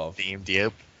 movies involved. Themed,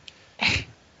 yep.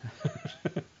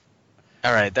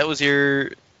 All right, that was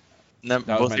your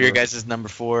both of your guys' number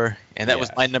 4, and that was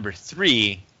Yes. my number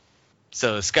 3.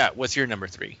 So, Scott, what's your number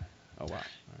 3? Oh wow! All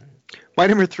right. My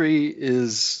number 3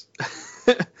 is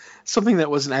something that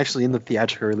wasn't actually in the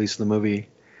theatrical release of the movie.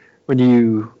 When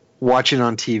you watch it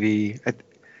on TV,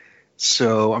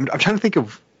 so I'm trying to think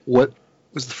of what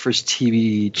was the first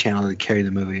TV channel that carried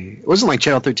the movie. It wasn't like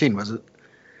Channel 13, was it?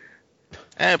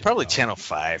 Probably Channel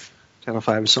 5. Channel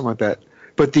 5 or something like that.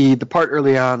 But the part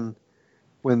early on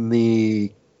when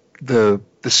the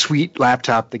sweet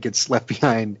laptop that gets left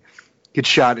behind gets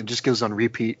shot and just goes on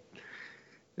repeat,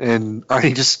 and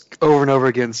Arnie just over and over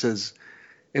again says,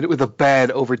 and with a bad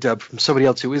overdub from somebody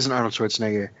else who isn't Arnold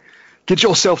Schwarzenegger, "Get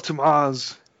yourself to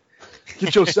Mars.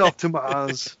 Get yourself to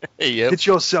Mars. Yep. Get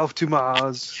yourself to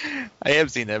Mars." I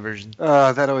have seen that version.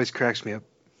 That always cracks me up.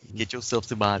 Get yourself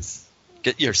to Mars.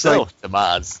 Get yourself to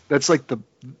Mars. That's like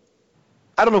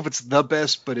I don't know if it's the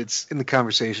best, but it's in the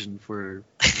conversation for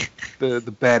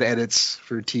the bad edits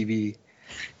for TV.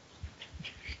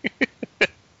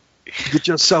 Get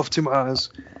yourself to Mars.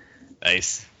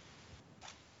 Nice.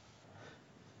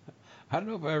 I don't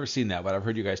know if I've ever seen that, but I've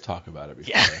heard you guys talk about it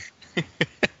before. Yeah.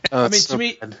 I mean, to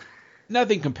me,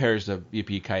 nothing compares to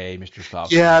Yippee-Ki-Yay, Mr.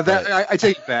 Phelps. Yeah, but- I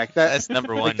take it back. That's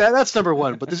number 1. That's number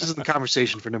 1, but this is the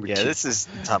conversation for number 2. Yeah, this is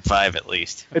top 5 at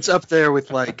least. It's up there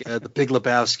with like the Big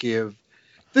Lebowski of,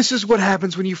 this is what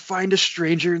happens when you find a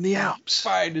stranger in the Alps.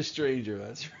 Find a stranger.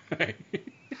 That's right.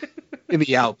 In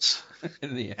the Alps.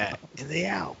 In the In the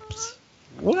Alps.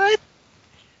 What?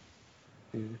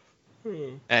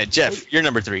 Jeff, you're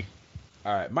number 3.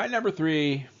 All right, my number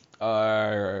 3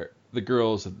 are the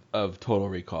girls of Total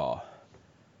Recall.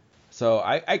 So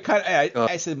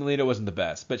I said Melina wasn't the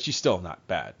best, but she's still not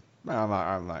bad.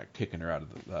 I'm not kicking her out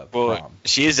of the prom.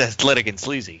 She is athletic and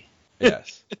sleazy.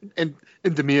 Yes. And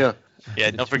Demia. Yeah,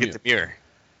 don't forget the mirror.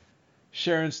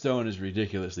 Sharon Stone is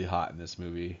ridiculously hot in this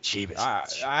movie.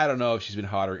 Jeebus. I don't know if she's been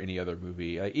hotter in any other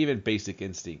movie. Like, even Basic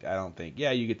Instinct, I don't think.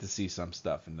 Yeah, you get to see some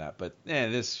stuff in that, but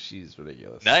she's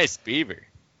ridiculous. Nice beaver.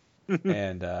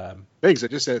 And Thanks, I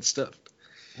just said stuff.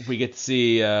 we get to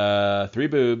see 3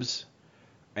 boobs,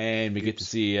 and we get to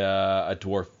see a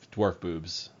dwarf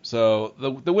boobs. So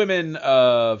the women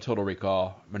of Total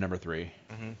Recall, my number 3.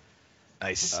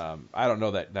 Nice. I don't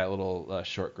know that little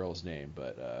short girl's name,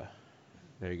 but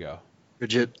there you go.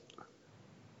 Bridget.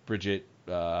 It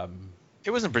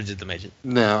wasn't Bridget the Midget.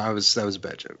 No, that was a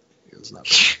bad joke. It was not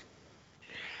bad.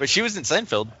 But she was in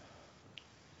Seinfeld.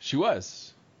 She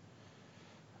was.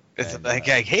 It's And, like,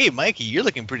 hey, Mikey, you're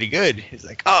looking pretty good. He's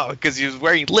like, oh, because he was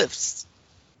wearing lifts.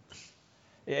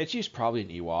 Yeah, she's probably an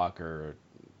Ewok or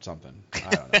something. I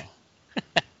don't know.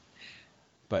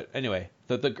 But anyway,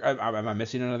 am I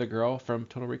missing another girl from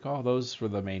Total Recall? Those were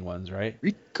the main ones, right?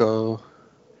 Rico.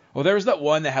 Well, there was that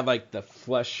one that had like the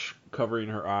flesh covering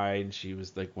her eye, and she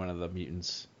was like one of the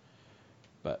mutants.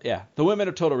 But yeah, the women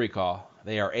of Total Recall,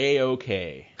 they are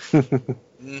A-OK.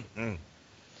 Mm-hmm.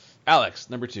 Alex,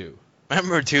 number 2. My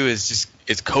number 2 is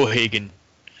Cohagen.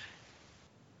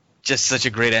 Just such a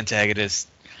great antagonist.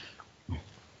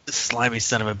 Slimy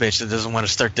son of a bitch that doesn't want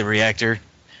to start the reactor.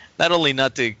 Not only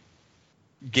not to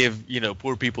give,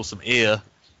 poor people some air,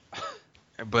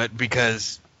 but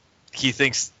because he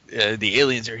thinks the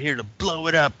aliens are here to blow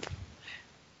it up.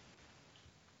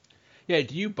 Yeah,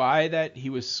 do you buy that he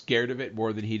was scared of it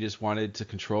more than he just wanted to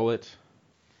control it?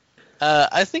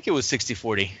 I think it was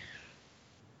 60-40.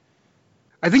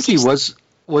 I think he was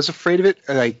afraid of it.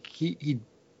 Like he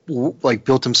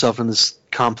built himself in this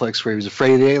complex where he was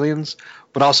afraid of the aliens,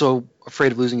 but also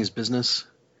afraid of losing his business.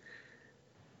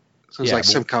 So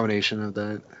it's some combination of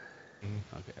that.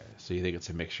 Okay, so you think it's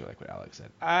a mixture, like what Alex said.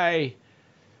 I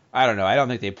don't know. I don't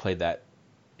think they played that.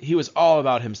 He was all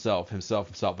about himself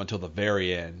until the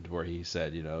very end, where he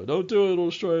said, don't do it, it'll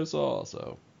destroy us all.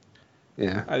 So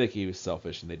Yeah. I think he was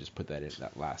selfish, and they just put that in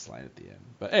that last line at the end.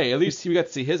 But hey, at least we got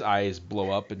to see his eyes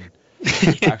blow up and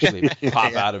actually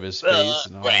pop out of his face.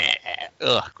 And all that.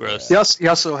 Ugh, gross. He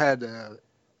also had it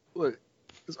was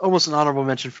almost an honorable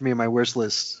mention for me on my worst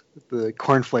list. The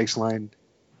cornflakes line.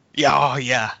 Yeah, oh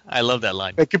yeah, I love that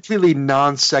line. A completely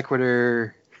non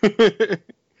sequitur.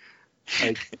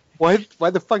 Like, why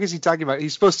the fuck is he talking about?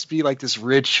 He's supposed to be like this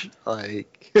rich,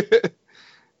 like,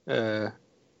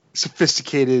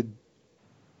 sophisticated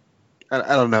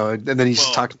I don't know. And then he's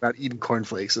Well- talking about eating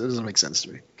cornflakes. It doesn't make sense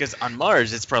to me. Because on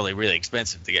Mars, it's probably really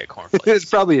expensive to get cornflakes. It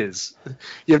probably is.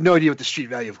 You have no idea what the street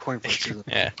value of cornflakes is.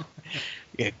 Yeah.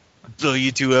 Yeah. Blow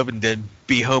you two up and then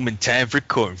be home in time for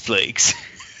cornflakes.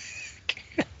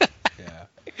 Yeah.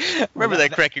 I remember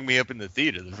that cracking me up in the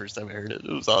theater the first time I heard it.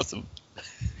 It was awesome.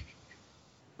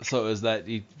 So is that,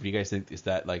 do you guys think, is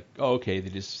that like, oh, okay, they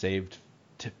just saved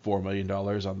 $4 million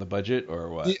on the budget, or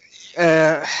what?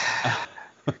 Uh,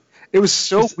 it was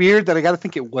so weird that I got to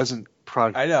think it wasn't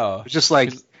product. I know. It was just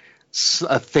like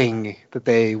a thing that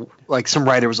they, like some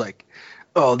writer was like,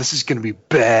 oh, this is going to be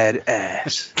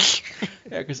badass.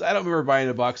 Yeah, because I don't remember buying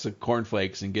a box of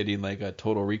cornflakes and getting like a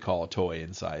Total Recall toy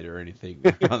inside or anything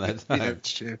around that time. Yeah,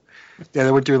 that's true. Yeah,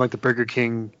 they weren't doing like the Burger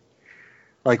King,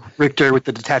 like Richter with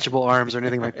the detachable arms or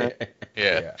anything like that.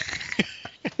 Yeah.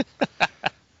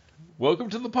 Welcome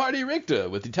to the party, Richter,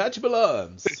 with detachable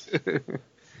arms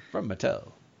from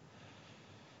Mattel.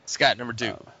 Scott, number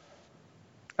 2.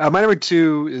 My number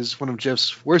 2 is one of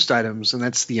Jeff's worst items, and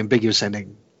that's the ambiguous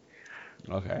ending.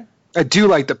 Okay. I do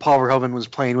like that Paul Verhoeven was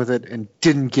playing with it and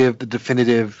didn't give the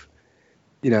definitive,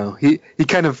 he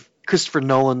kind of Christopher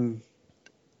Nolan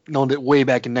it way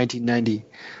back in 1990,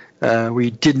 where he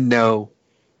didn't know,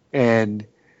 and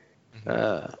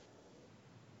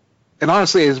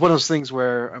honestly, it's one of those things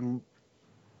where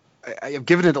I have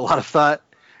given it a lot of thought,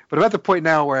 but I'm at the point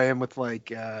now where I am with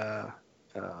like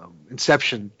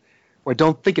Inception, where I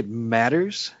don't think it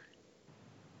matters.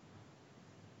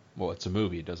 Well, it's a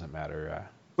movie. It doesn't matter.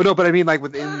 Well, no, but I mean like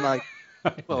within like,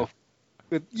 well,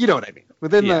 you know what I mean.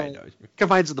 Within Yeah, I know what the you mean.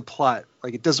 confines of the plot,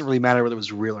 like it doesn't really matter whether it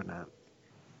was real or not.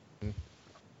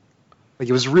 Like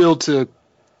it was real to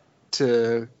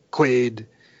Quaid,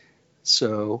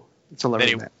 so it's all Then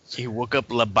around that. he woke up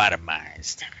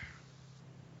lobotomized.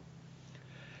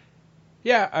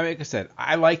 Yeah, I mean, like I said,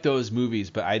 I like those movies,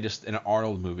 but I just in an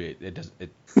Arnold movie, it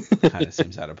kind of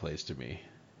seems out of place to me.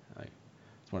 Like, I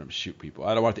just want him to shoot people.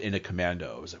 I don't want the end of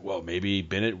Commando. I was like, well, maybe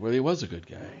Bennett really was a good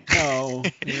guy. No,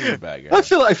 he was a bad guy. I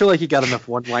feel like he got enough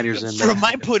one-liners in there. From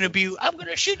my point of view, I'm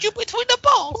gonna shoot you between the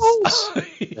balls.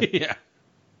 Yeah.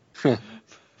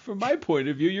 From my point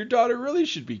of view, your daughter really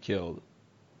should be killed.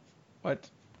 What?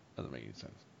 Doesn't make any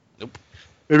sense. Nope.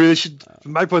 Maybe they should,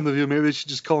 from my point of view, maybe they should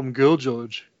just call him Girl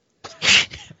George.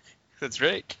 That's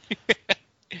right.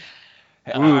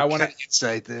 Hey, Ooh, I want to.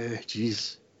 insight there.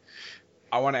 Jeez.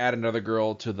 I want to add another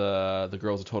girl to the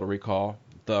girls of Total Recall.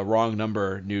 The wrong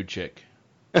number nude chick.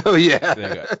 Oh yeah. There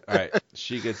you go. All right,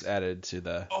 she gets added to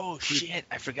the. Oh shit!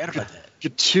 I forgot about that.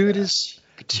 Gratuitous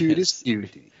Yes.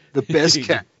 beauty. The best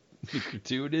kind.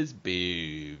 Gratuitous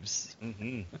boobs.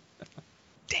 Mm-hmm.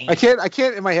 Damn. I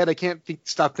can't in my head. I can't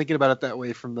stop thinking about it that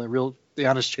way from the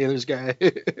Honest Trailers guy.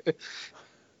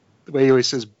 The way he always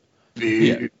says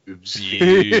Yeah. boobs.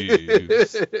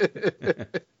 Boobs.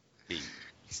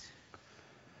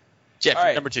 Jeff, All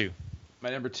right. number 2. My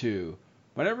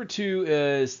number two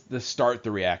is the start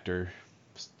the reactor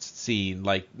scene,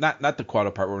 like not the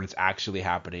quad part when it's actually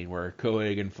happening, where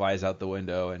Cohagen flies out the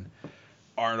window and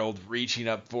Arnold reaching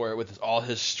up for it with all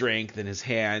his strength, and his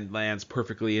hand lands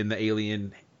perfectly in the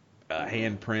alien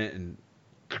handprint, and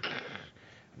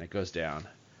it goes down.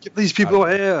 Get these people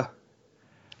here.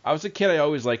 I was a kid. I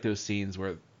always liked those scenes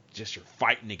where just you're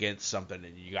fighting against something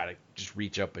and you gotta just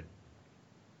reach up and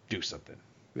do something.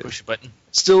 Push a button.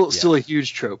 Still a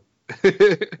huge trope.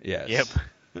 Yes. Yep.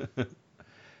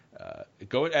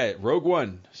 Rogue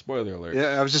One. Spoiler alert.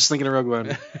 Yeah, I was just thinking of Rogue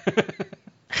One.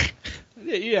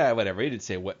 Yeah, whatever. He didn't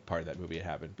say what part of that movie it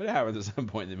happened, but it happens at some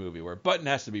point in the movie where a button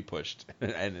has to be pushed,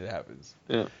 and it happens.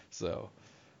 Yeah. So.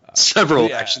 Several,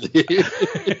 yeah. actually.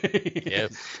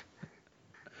 Yep.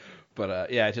 But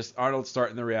just Arnold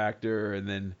starting the reactor, and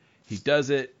then he does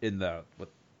it in that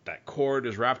cord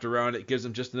is wrapped around it, gives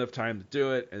him just enough time to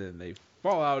do it, and then they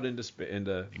fall out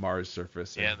into Mars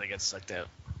surface. Yeah, they get sucked out.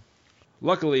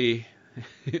 Luckily,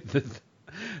 it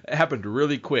happened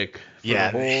really quick for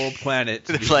Yeah, the whole planet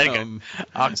to The planet become.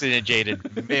 oxygenated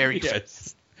very fast.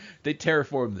 Yes. They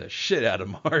terraformed the shit out of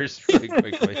Mars really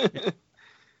quickly.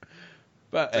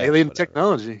 But Alien whatever.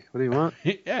 technology. What do you want?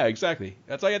 Yeah, exactly.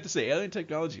 That's all I have to say. Alien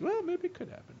technology. Well, maybe it could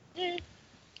happen. Yeah.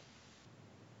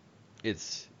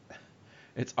 It's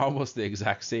almost the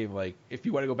exact same. Like if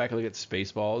you want to go back and look at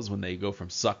Spaceballs when they go from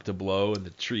suck to blow and the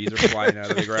trees are flying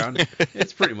out of the ground,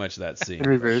 it's pretty much that scene. In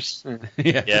reverse.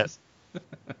 Yeah. Yes.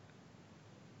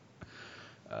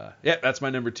 Yeah, that's my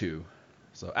number two.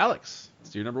 So Alex, let's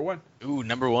do your number one. Ooh,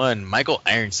 number 1, Michael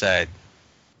Ironside.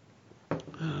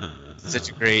 Such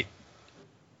a great.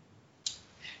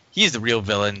 He's the real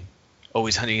villain,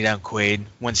 always hunting down Quaid,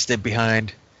 one step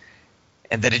behind.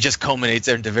 And then it just culminates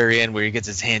there at the very end where he gets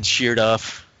his hand sheared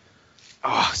off.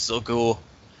 Oh, so cool.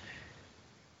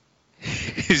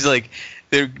 He's like,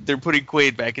 they're putting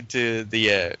Quaid back into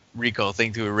the recall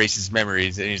thing to erase his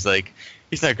memories, and he's like,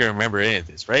 he's not gonna remember any of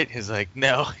this, right? He's like,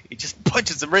 no. He just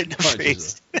punches him right in the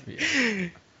face. Yeah.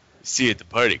 See you at the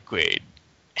party, Quaid.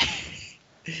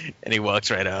 And he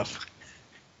walks right off.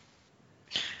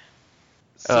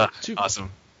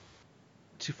 Awesome.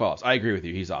 Two follow-ups. I agree with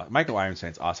you. He's awesome. Michael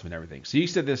Ironside awesome in everything. So you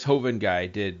said this Hovind guy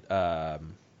did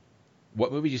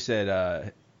what movie you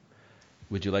said?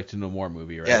 Would you like to know more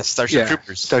movie? Right? Yeah, Starship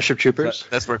Troopers. Starship Troopers.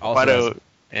 That's where Quado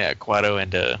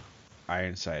and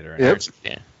Ironside are. Yep.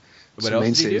 Yeah. What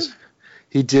else did he do?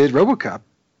 He did RoboCop.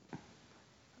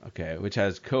 Okay, which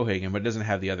has Cohagen, but it doesn't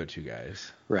have the other two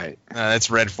guys. Right. That's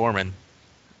Red Foreman.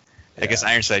 I guess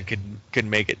Ironside couldn't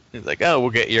make it. He's like, oh, we'll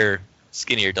get your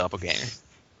skinnier doppelganger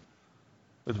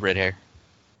with red hair.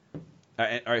 All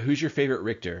right, who's your favorite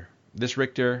Richter? This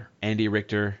Richter, Andy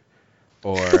Richter,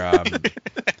 or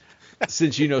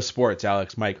since you know sports,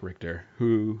 Alex, Mike Richter.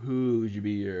 Who would you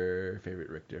be your favorite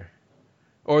Richter?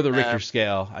 Or the Richter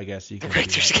scale, I guess you can.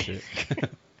 Richter scale.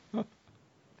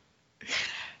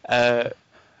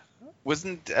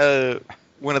 Wasn't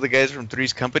one of the guys from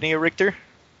Three's Company a Richter?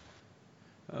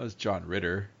 That was John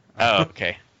Ritter. Oh,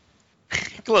 okay.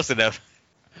 Close enough.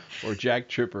 Or Jack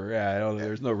Tripper. Yeah, I don't know.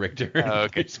 There's no Richter. Oh,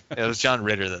 okay. It was John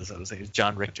Ritter, though, so I was saying it's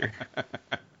John Richter.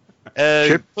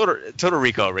 Total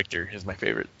Recall Richter is my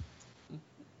favorite.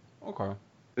 Okay.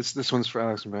 This one's for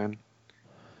Alex and Brian.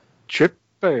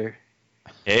 Tripper.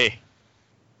 Hey.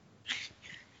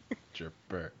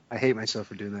 Tripper. I hate myself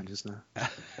for doing that just now.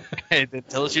 Hey, then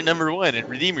tell us your number one and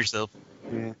redeem yourself.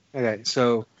 Yeah. Okay,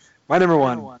 so my number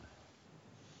one.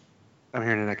 I'm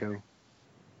hearing an echo.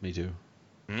 Me too.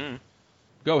 Mm.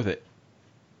 Go with it.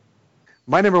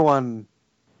 My number one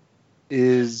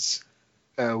is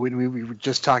when we were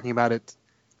just talking about it,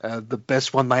 the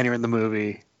best one-liner in the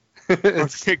movie.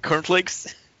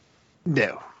 Cornflakes?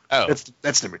 No. Oh.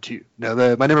 That's number two. No,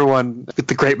 my number one with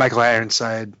the great Michael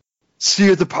Ironside. See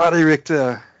you at the party,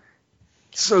 Richter.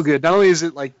 So good. Not only is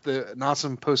it like an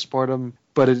awesome postmortem,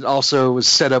 but it also was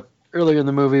set up earlier in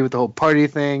the movie with the whole party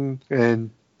thing and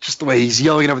just the way he's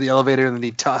yelling over the elevator and then he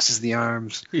tosses the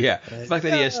arms. Yeah. The fact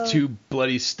that he has two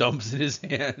bloody stumps in his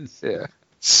hands. Yeah.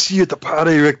 See you at the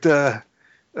party, Richter.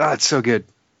 Ah, it's so good.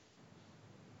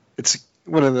 It's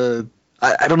one of the...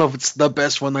 I don't know if it's the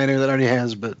best one-liner that Arnie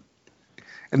has, but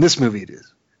in this movie it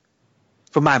is.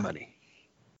 For my money.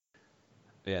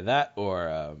 Yeah, that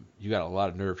or you got a lot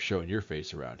of nerve showing your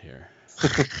face around here.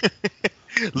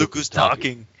 Look who's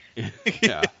talking.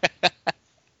 Yeah.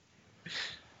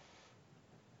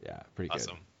 Yeah, pretty good.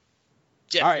 Awesome.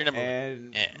 Jeff, all right, your number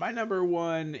and one. my number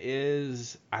one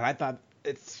is, and I thought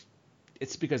it's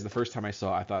because the first time I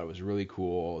saw it, I thought it was really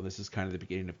cool. This is kind of the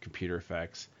beginning of computer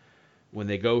effects. When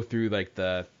they go through like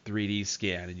the 3D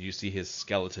scan and you see his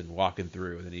skeleton walking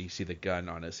through, and then you see the gun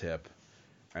on his hip,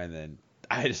 and then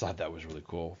I just thought that was really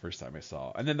cool first time I saw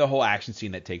it. And then the whole action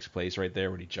scene that takes place right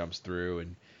there when he jumps through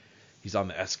and he's on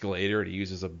the escalator and he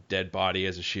uses a dead body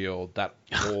as a shield. That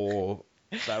whole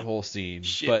scene.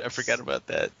 Shit, but I forgot about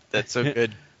that. That's so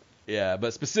good. Yeah,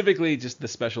 but specifically just the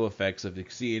special effects of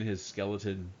seeing his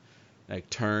skeleton like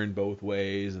turn both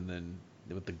ways and then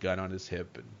with the gun on his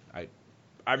hip. And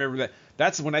I remember that.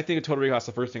 That's when I think of Total Recall. That's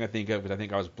the first thing I think of because I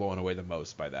think I was blown away the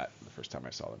most by that the first time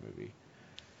I saw the movie.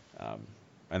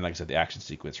 And like I said, the action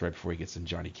sequence right before he gets in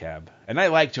Johnny Cab. And I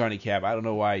like Johnny Cab. I don't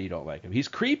know why you don't like him. He's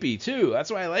creepy, too. That's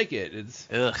why I like it. It's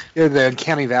Ugh. Yeah, the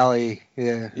Uncanny Valley.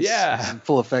 Yeah. Yeah. It's in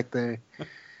full effect there.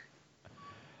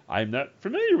 I'm not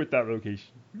familiar with that location.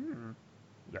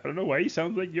 I don't know why he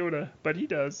sounds like Yoda, but he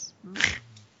does.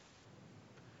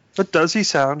 But does he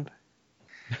sound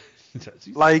Does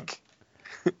he like...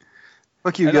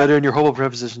 Look, you And got in your whole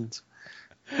prepositions.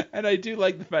 And I do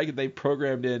like the fact that they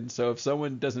programmed in, so if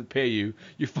someone doesn't pay you,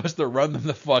 you're supposed to run them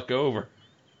the fuck over.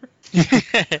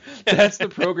 That's the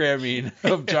programming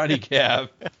of Johnny Cab.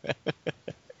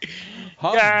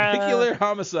 Vehicular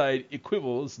homicide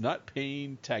equivals not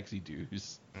paying taxi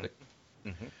dues.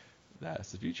 Mm-hmm.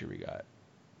 That's the future we got.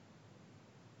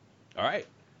 All right.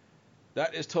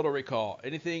 That is Total Recall.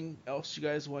 Anything else you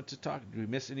guys want to talk? Did we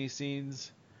miss any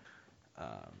scenes?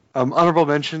 Honorable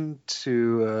mention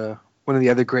to one of the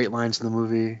other great lines in the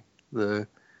movie, the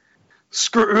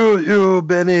 "Screw you,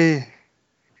 Benny."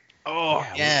 Oh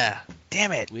yeah,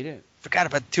 damn it! We didn't. Forgot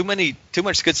about too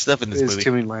much good stuff in this There's movie.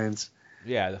 too many lines.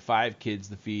 Yeah, the 5 kids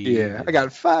to feed. Yeah, I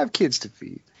got 5 kids to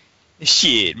feed.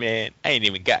 Shit, man, I ain't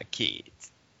even got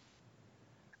kids.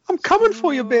 I'm coming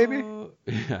for you, baby.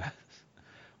 Yeah.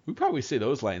 We probably say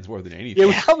those lines more than anything. Yeah,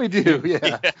 we probably do.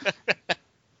 Yeah.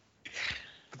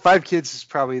 Five Kids is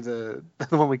probably the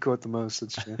one we quote the most.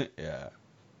 That's true. Yeah.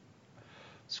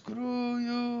 Screw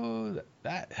you.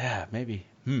 Yeah, maybe.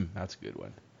 That's a good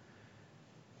one.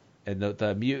 And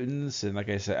the mutants, and like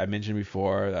I said, I mentioned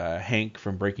before, Hank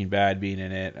from Breaking Bad being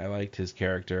in it. I liked his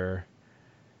character.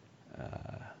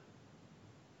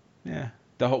 Yeah.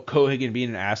 The whole Cohagen being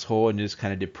an asshole and just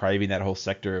kind of depriving that whole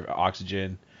sector of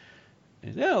oxygen.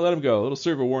 And, yeah, let him go. It'll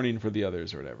serve a warning for the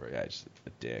others or whatever. Yeah, just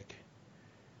a dick.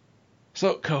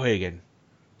 So, Cohagen.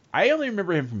 I only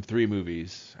remember him from 3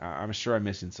 movies. I'm sure I'm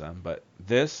missing some, but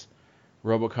this,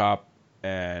 RoboCop,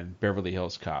 and Beverly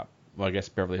Hills Cop. Well, I guess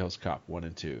Beverly Hills Cop 1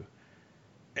 and 2.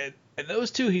 And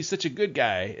those 2, he's such a good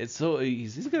guy. He's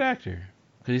a good actor.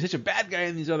 Because he's such a bad guy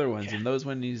in these other ones. Yeah. And those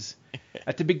when he's...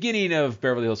 At the beginning of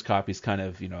Beverly Hills Cop, he's kind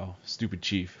of, stupid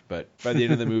chief. But by the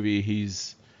end of the movie,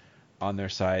 he's on their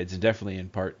sides. And definitely in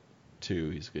part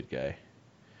 2, he's a good guy.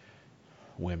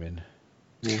 Women.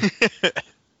 Yeah.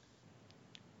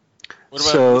 What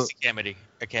about Police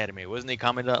Academy? Wasn't he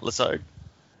Commandant Lassard?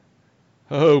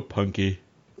 Oh, punky.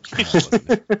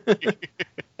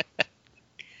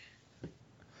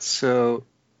 So,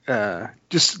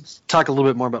 just talk a little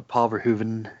bit more about Paul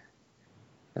Verhoeven.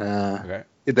 Okay.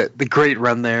 The great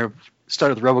run there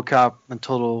started with RoboCop and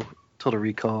Total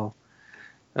Recall,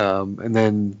 and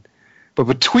then, but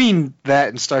between that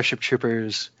and Starship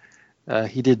Troopers,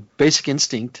 he did Basic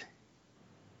Instinct.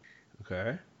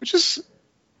 Okay. Which is,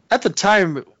 at the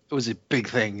time, it was a big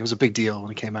thing. It was a big deal when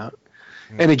it came out.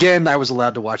 And again, I was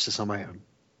allowed to watch this on my own.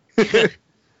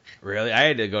 Really? I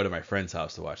had to go to my friend's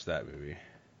house to watch that movie.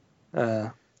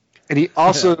 And he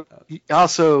also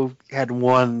had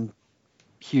one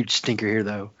huge stinker here,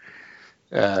 though.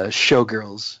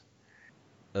 Showgirls.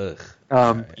 Ugh.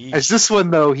 As this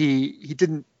one, though, he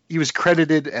was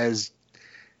credited as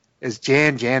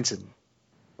Jan Jansen.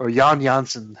 Or Jan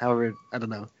Jansen, however, I don't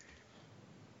know.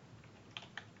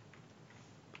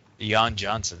 Jan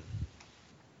Johnson.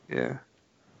 Yeah.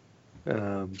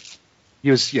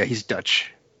 He's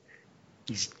Dutch.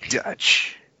 He's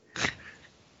Dutch.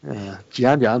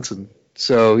 Jan Jansen.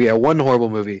 So yeah, one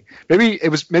horrible movie. Maybe it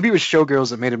was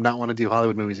Showgirls that made him not want to do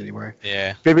Hollywood movies anymore.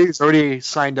 Yeah. Maybe he's already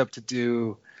signed up to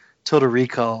do Total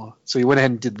Recall, so he went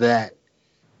ahead and did that,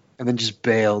 and then just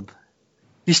bailed.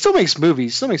 He still makes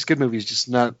movies, still makes good movies, just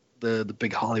not the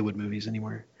big Hollywood movies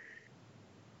anymore.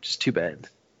 Just too bad.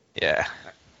 Yeah.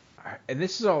 And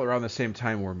this is all around the same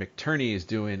time where McTurney is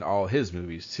doing all his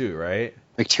movies too, right?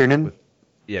 McTiernan?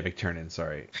 McTiernan,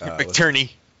 sorry.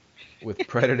 McTurney. With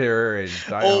Predator and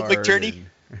Die Old Hard. McTurney.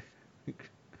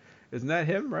 Isn't that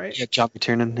him, right? Yeah, John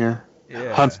McTiernan,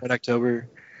 yeah. Hunt for Red October.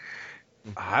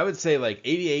 I would say like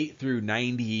 88 through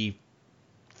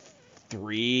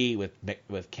 93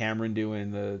 with Cameron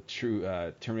doing the true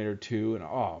Terminator 2, and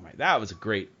oh my, that was a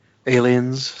great.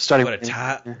 Aliens starting. What a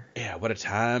time! Yeah, what a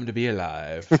time to be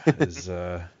alive.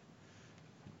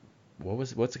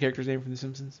 What's the character's name from The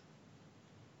Simpsons?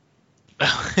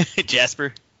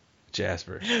 Jasper.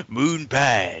 Moon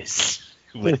pies.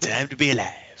 What a time to be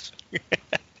alive.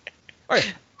 All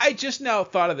right, I just now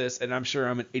thought of this, and I'm sure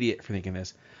I'm an idiot for thinking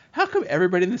this. How come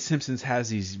everybody in The Simpsons has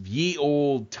these ye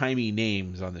old timey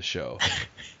names on the show?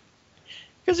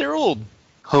 Because they're old.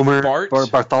 Homer, Bart,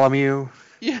 Bartholomew.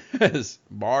 Yes,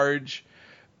 Marge,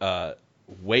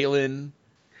 Waylon.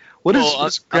 What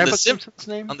is Grandpa Simpson's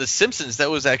name? On The Simpsons, that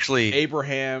was actually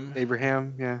Abraham,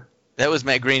 yeah. That was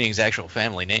Matt Groening's actual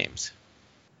family names.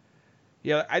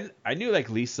 Yeah, I knew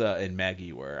like Lisa and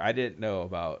Maggie were. I didn't know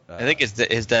about. I think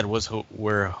his dad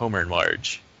were Homer and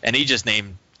Marge, and he just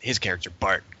named his character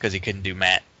Bart because he couldn't do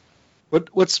Matt.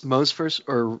 What's Moe's first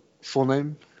or full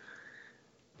name?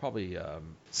 Probably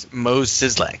Moe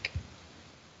Sislak.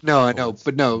 No, I know,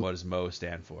 but no. What does Moe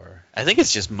stand for? I think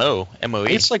it's just Moe.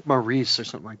 M-O-E. It's like Maurice or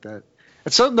something like that.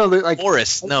 It's something like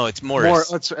Morris. No, it's Morris.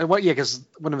 Because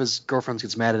one of his girlfriends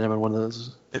gets mad at him in one of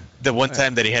those. The one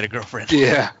time that he had a girlfriend.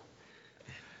 Yeah.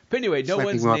 But anyway, no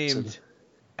one's named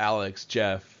Alex,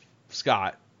 Jeff,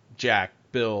 Scott, Jack,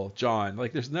 Bill, John.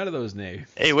 Like, there's none of those names.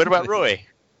 Hey, what about Roy?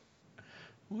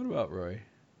 What about Roy?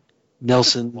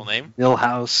 Nelson. Full name?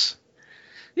 Millhouse.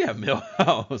 Yeah,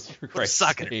 Millhouse. For Christ's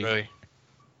Suck it, sake. Roy.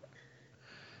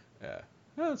 Yeah.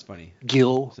 Oh, that's funny.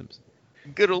 Gil. Simpson.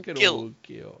 Good old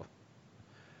Gil.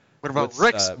 What about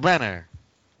Rex Banner?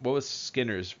 What was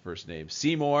Skinner's first name?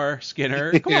 Seymour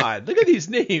Skinner? Come on, look at these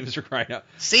names for crying out.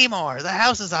 Seymour, the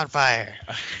house is on fire.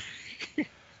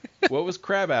 What was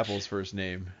Crabapple's first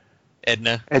name?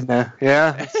 Edna, Edna,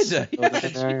 yeah. yeah,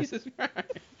 Jesus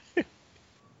Christ.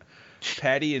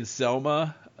 Patty and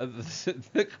Selma. Come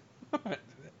on.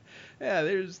 Yeah,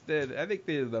 I think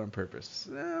they did that on purpose.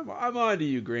 I'm on to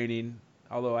you, Groening.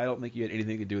 Although I don't think you had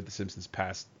anything to do with The Simpsons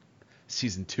past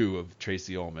season 2 of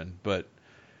Tracy Ullman, but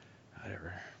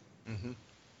whatever. Mm-hmm.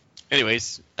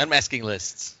 Anyways, unmasking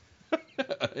lists.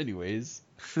 Anyways.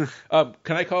 Can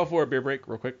I call for a beer break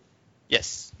real quick?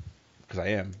 Yes, Because I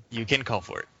am. you can call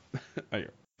for it. Oh, yeah.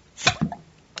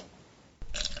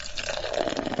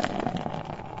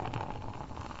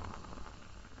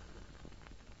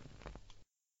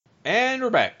 And we're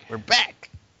back. We're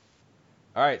back.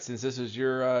 All right, since this is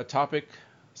your topic,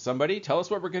 somebody tell us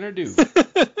what we're going to do.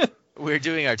 We're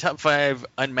doing our top 5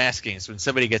 unmaskings when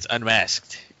somebody gets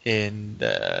unmasked in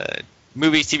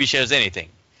movies, TV shows, anything.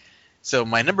 So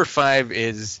my number 5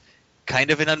 is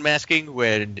kind of an unmasking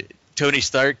when Tony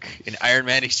Stark in Iron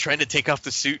Man, he's trying to take off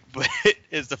the suit, but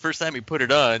it's the first time he put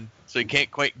it on, so he can't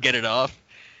quite get it off.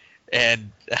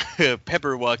 And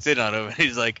Pepper walks in on him, and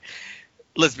he's like,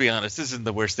 let's be honest, this isn't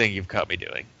the worst thing you've caught me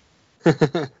doing.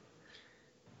 I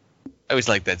always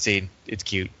like that scene. It's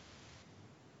cute.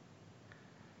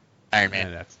 Iron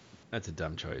Man. Man, that's a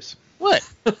dumb choice. What?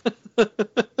 I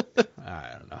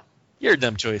don't know. You're a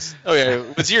dumb choice. Oh, yeah.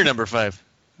 What's your number 5?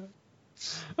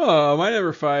 Oh, my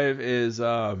number 5 is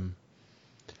yeah,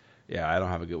 I don't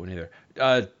have a good one either.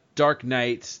 Dark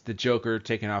Knight, the Joker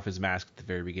taking off his mask at the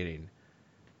very beginning.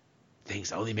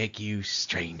 Things only make you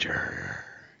stranger.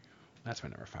 That's my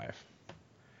number 5.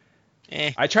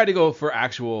 I tried to go for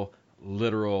actual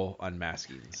literal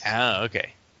unmaskings. Oh,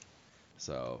 okay.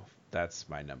 So that's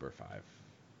my number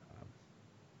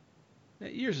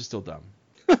 5. Yours is still dumb.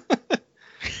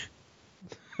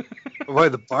 Boy,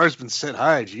 the bar's been set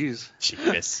high. Jeez.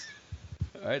 Jeez.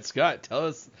 All right, Scott, tell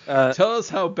us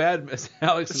how bad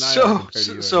Alex and I are So, compared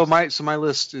to yours. so my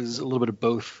list is a little bit of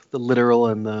both the literal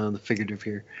and the figurative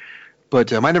here.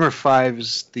 But my number 5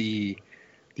 is the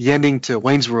ending to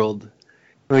Wayne's World.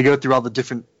 When they go through all the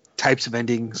different types of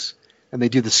endings, and they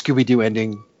do the Scooby-Doo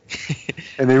ending,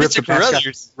 and they rip the Mr. mask off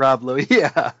Carruthers. Rob Lowe.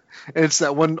 Yeah, and it's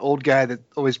that one old guy that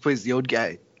always plays the old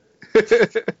guy.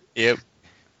 Yep.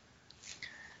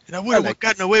 And I would have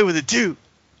gotten away with it, too.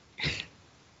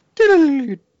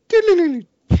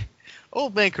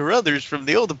 Old Man Carruthers from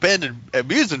the old abandoned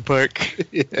amusement park.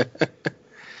 Yeah.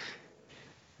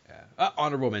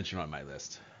 Honorable mention on my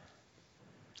list.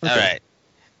 All right.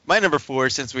 My number 4,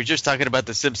 since we're just talking about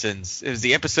The Simpsons, is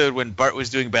the episode when Bart was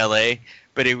doing ballet,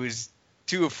 but he was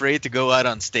too afraid to go out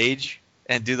on stage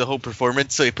and do the whole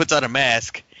performance, so he puts on a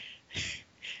mask.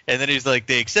 And then he's like,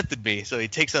 they accepted me. So he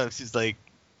takes off, he's like,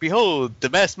 behold,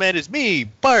 the masked man is me,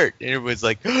 Bart. And everyone's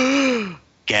like,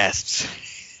 gasps.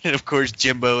 And of course,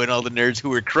 Jimbo and all the nerds who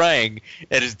were crying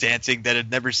at his dancing that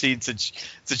had never seen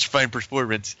such fine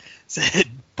performance said,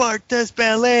 Bart does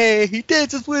ballet. He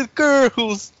dances with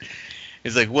girls.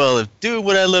 He's like, well, if doing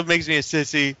what I love makes me a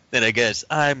sissy, then I guess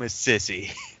I'm a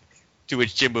sissy. To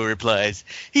which Jimbo replies,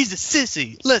 he's a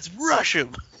sissy. Let's rush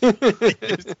him.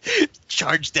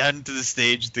 Charge down into the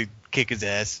stage to kick his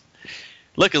ass.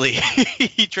 Luckily,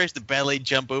 he tries to ballet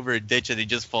jump over a ditch and he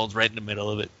just falls right in the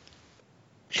middle of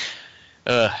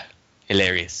it.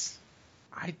 Hilarious.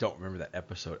 I don't remember that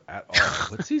episode at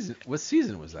all. What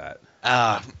season was that?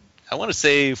 I want to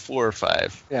say 4 or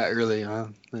 5. Yeah, early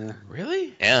on. Yeah.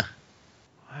 Really? Yeah.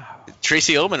 Wow.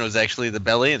 Tracy Ullman was actually the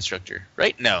ballet instructor,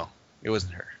 right? No, it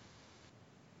wasn't her.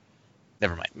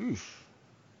 Never mind. Oof.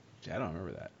 Yeah, I don't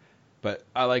remember that. But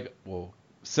I like,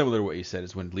 similar to what you said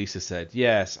is when Lisa said,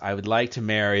 yes, I would like to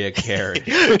marry a carrot.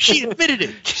 She admitted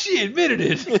it. She admitted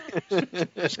it.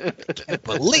 Can't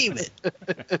believe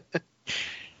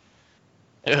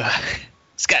it.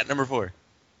 Scott, number 4.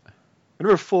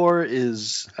 Number 4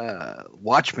 is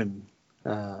Watchmen.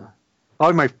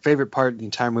 Probably my favorite part of the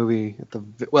entire movie.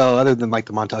 Other than like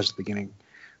the montage at the beginning.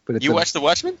 But You watched The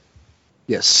Watchmen?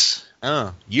 Yes.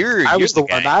 Oh, I was the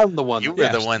one. I'm the one. You were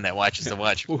the one that watches The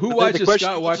Watchmen. Well, who But watches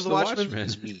Scott watch The Watchmen?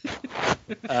 Is me.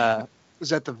 It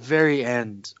was at the very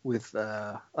end with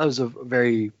that was a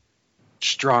very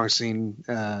strong scene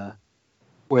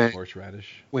when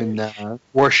Horseradish. Rorschach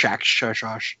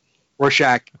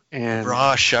and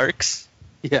Raw sharks.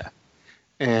 yeah,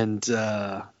 and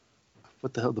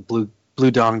what the hell, the blue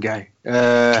Dawn guy? Jim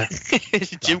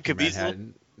Dr. Caviezel.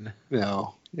 Manhattan.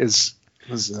 No, was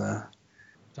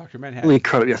Dr. Manhattan. really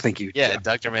incredible. Yeah, thank you. Yeah,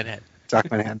 Dr. Manhattan. Dr.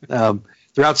 Manhattan.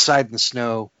 They're outside in the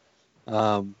snow,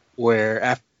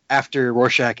 where after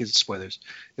Rorschach spoilers,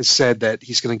 it's said that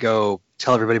he's going to go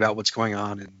tell everybody about what's going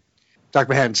on, and Dr.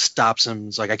 Manhattan stops him.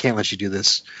 He's like, I can't let you do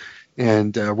this.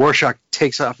 And Rorschach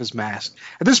takes off his mask.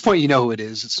 At this point, you know who it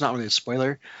is. It's not really a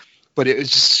spoiler, but it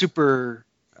was just super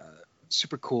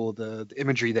cool, the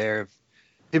imagery there of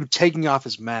him taking off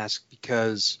his mask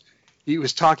because he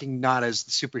was talking not as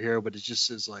the superhero, but it's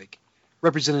just as like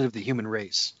representative of the human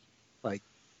race.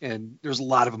 And there was a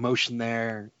lot of emotion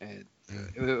there, and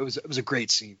it was a great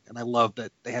scene, and I love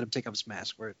that they had him take off his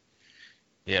mask for it.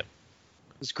 Yep.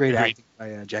 It was great Agreed. acting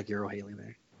by Jackie Earle Haley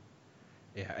there.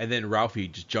 Yeah, and then Ralphie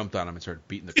just jumped on him and started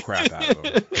beating the crap out of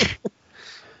him.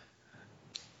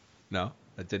 No,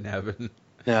 that didn't happen.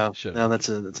 No, Should've. no, that's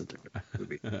a different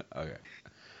movie. Okay.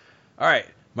 All right.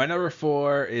 My number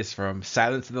 4 is from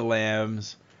Silence of the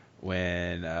Lambs,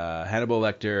 when Hannibal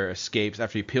Lecter escapes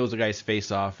after he peels the guy's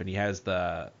face off, and he has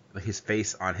his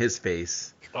face on his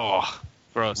face Oh,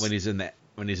 gross. when he's in the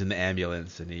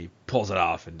ambulance, and he pulls it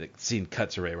off, and the scene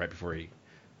cuts away right before he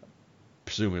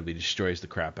presumably destroys the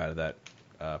crap out of that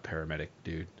paramedic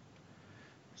dude.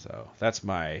 So that's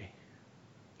my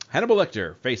Hannibal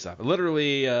Lecter face off.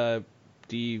 Literally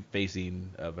defacing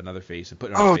of another face and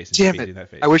putting on Oh, a face and damn defacing it! that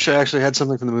face. I wish I actually had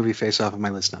something from the movie Face Off on my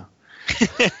list now.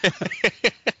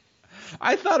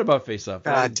 I thought about Face Off,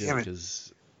 but I God didn't damn it.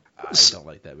 because I don't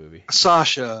like that movie.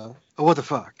 Sasha, oh, what the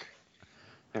fuck?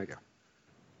 There we go.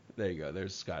 There you go.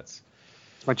 There's Scott's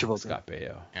Bunch of Scott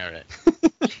Baio. All right.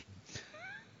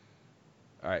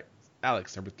 All right,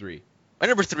 Alex, number 3. My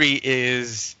number 3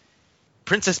 is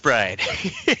Princess Bride.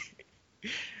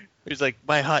 He's like,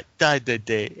 my heart died that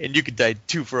day, and you could die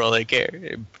too for all I care.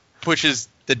 And pushes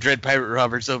the dread pirate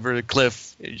Roberts over the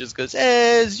cliff, and he just goes,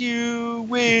 as you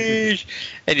wish.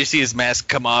 And you see his mask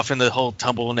come off and the whole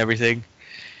tumble and everything.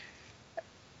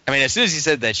 I mean, as soon as he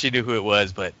said that, she knew who it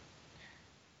was, but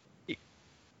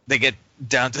they get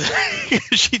down to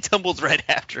she tumbles right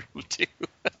after him, too.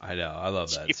 I know. I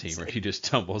love that Jeez. scene where he just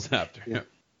tumbles after him.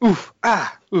 Oof,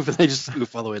 oof, and they just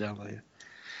oof all the way down. Like,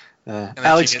 then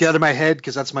Alex, she get out of my head,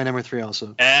 because that's my number 3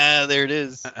 also. Ah, there it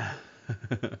is.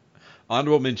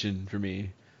 Honorable mention for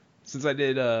me. Since I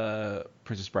did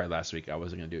Princess Bride last week, I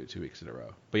wasn't going to do it 2 weeks in a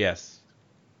row. But yes,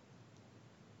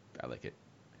 I like it.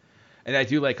 And I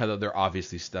do like how they're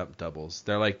obviously stunt doubles.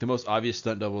 They're like the most obvious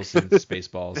stunt doubles since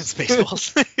Spaceballs.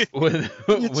 Spaceballs.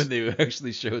 when they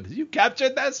actually showed that you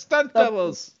captured that stunt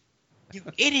doubles. You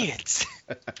idiots.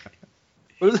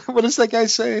 What does that guy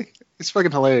say? It's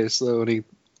fucking hilarious, though, when he's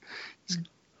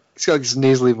got like this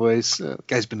nasally voice.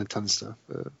 Guy's been in a ton of stuff.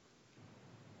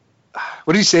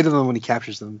 What do you say to them when he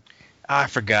captures them? I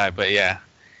forgot, but yeah.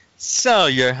 So,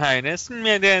 Your Highness.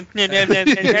 Yeah.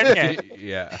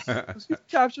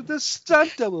 Captured the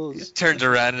stunt doubles. Turns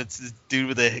around and it's this dude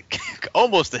with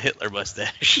almost a Hitler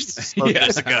mustache. Smoking Yeah.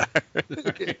 a cigar.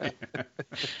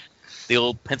 The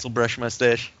old pencil brush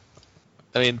mustache.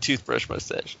 I mean, toothbrush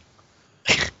mustache.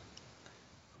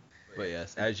 But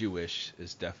yes, As You Wish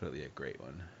is definitely a great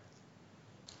one.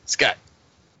 Scott.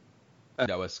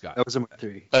 That was Scott. That was number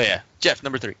 3. Oh, yeah. Jeff,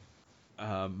 number 3.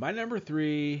 My number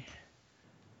 3.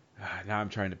 Now I'm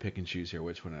trying to pick and choose here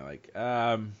which one I like.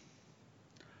 I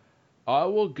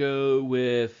will go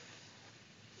with.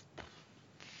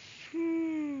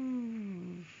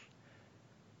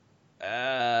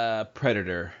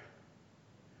 Predator.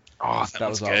 Oh, that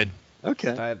was good.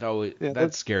 Okay. That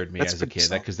scared me that's as a pretty kid.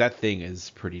 solid. Because that thing is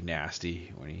pretty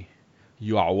nasty when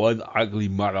you are one ugly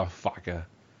motherfucker.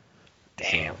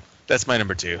 Damn. That's my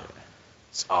number 2.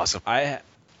 It's awesome. I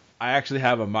actually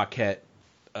have a maquette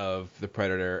of the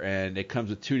Predator, and it comes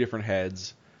with 2 different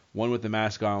heads, one with the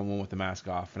mask on, one with the mask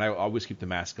off, and I always keep the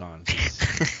mask on.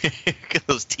 Look at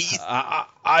those teeth. I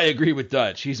agree with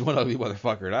Dutch. He's one ugly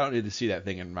motherfucker, and I don't need to see that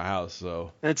thing in my house.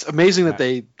 So And it's amazing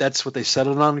that that's what they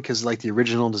settled on, because like the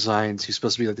original designs, he's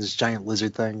supposed to be like this giant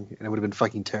lizard thing, and it would have been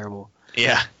fucking terrible.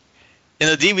 Yeah. In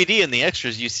the DVD and the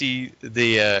extras, you see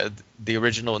the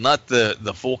original, not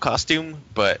the full costume,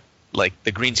 but like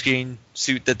the green screen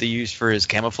suit that they used for his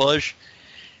camouflage.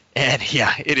 And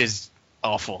yeah, it is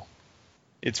awful.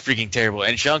 It's freaking terrible.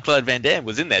 And Jean-Claude Van Damme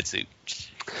was in that suit.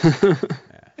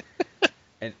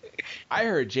 and I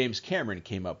heard James Cameron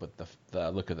came up with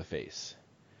the look of the face.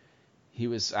 He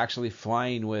was actually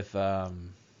flying with I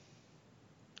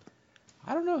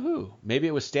don't know who. Maybe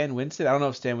it was Stan Winston. I don't know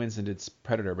if Stan Winston did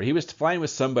Predator, but he was flying with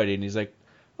somebody, and he's like,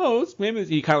 "Oh, maybe."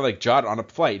 He kind of like jotted on a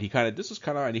flight.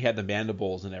 And he had the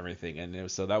mandibles and everything, and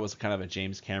so that was kind of a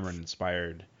James Cameron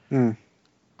inspired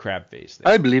crab face.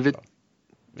 There. I believe it. So,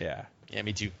 yeah, Yeah,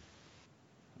 me too.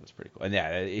 that's pretty cool. And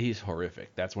yeah, he's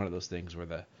horrific. That's one of those things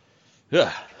where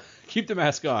keep the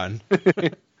mask on.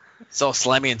 It's all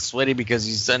slimy and sweaty because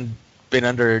he's been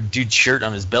under a dude's shirt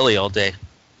on his belly all day.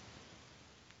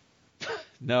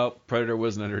 No, Predator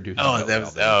wasn't under dude's Oh,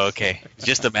 belt. okay.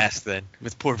 Just a mask then,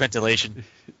 with poor ventilation.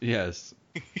 Yes.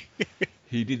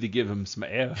 He need to give him some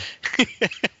air.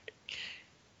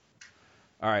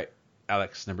 All right,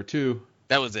 Alex, number 2.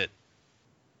 That was it.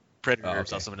 Predator Oh, is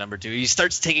okay. also number 2. He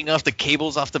starts taking off the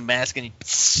cables off the mask, and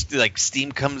like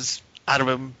steam comes out of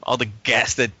him, all the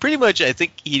gas that pretty much I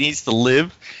think he needs to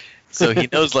live. So he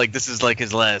knows like this is like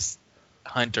his last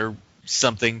hunt or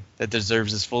something that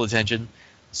deserves his full attention.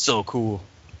 So cool.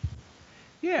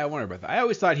 Yeah, I wonder about that. I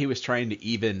always thought he was trying to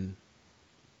even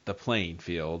the playing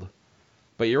field.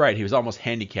 But you're right, he was almost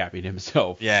handicapping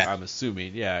himself. Yeah. I'm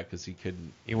assuming, yeah, because he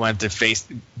couldn't. He wanted to face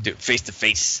to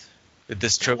face with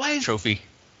this trophy.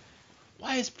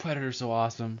 Why is Predator so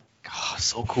awesome? Oh,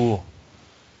 so cool.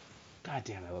 God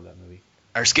damn, I love that movie.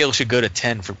 Our scale should go to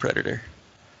 10 for Predator.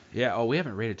 Yeah, we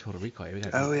haven't rated Total Recall yet.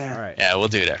 Oh, yeah. All right. Yeah, we'll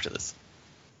do it after this.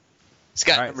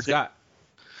 Scott, All right, number Scott.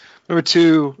 Number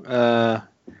 2,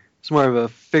 it's more of a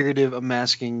figurative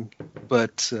unmasking,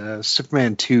 but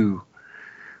Superman 2,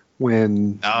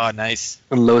 when Oh, nice.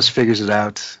 Lois figures it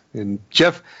out. And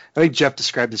I think Jeff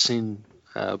described the scene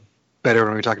better when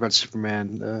we were talking about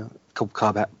Superman a couple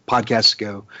podcasts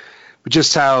ago. But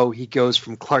just how he goes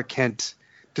from Clark Kent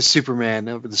to Superman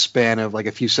over the span of like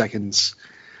a few seconds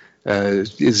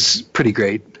is pretty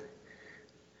great.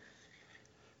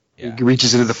 Yeah. He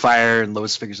reaches into the fire and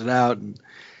Lois figures it out, and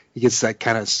he gets that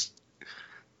kind of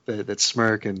that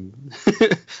smirk, and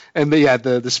and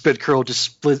the spit curl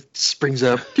just springs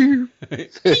up.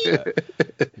 His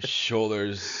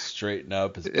shoulders straighten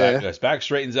up. His back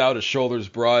straightens out. His shoulders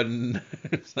broaden.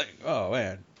 It's like, oh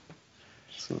man,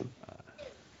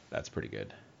 that's pretty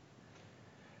good.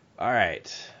 All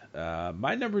right,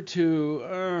 my number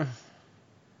 2.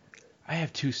 I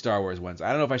have 2 Star Wars ones. I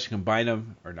don't know if I should combine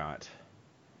them or not.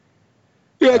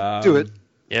 Yeah, do it.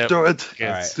 Yep. Do it. All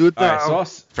right. Do it All now. right,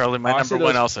 so Probably my I'll number say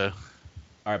 1 those- also. all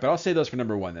right, but I'll say those for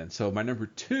number 1 then. So my number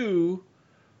 2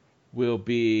 will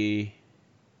be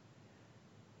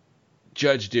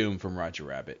Judge Doom from Roger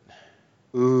Rabbit.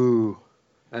 Ooh,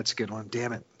 that's a good one.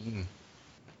 Damn it.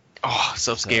 Oh,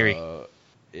 so scary.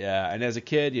 Yeah, and as a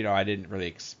kid, I didn't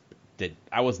really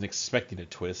I wasn't expecting a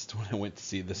twist when I went to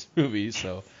see this movie,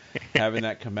 so having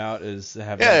that come out is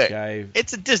having that guy.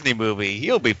 It's a Disney movie.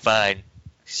 You'll be fine.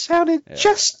 Sounded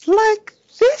just like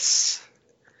this.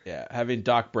 Yeah, having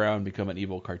Doc Brown become an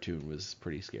evil cartoon was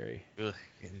pretty scary. Ugh,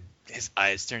 and his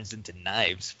eyes turns into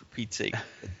knives, for Pete's sake.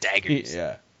 The daggers.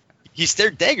 Yeah, He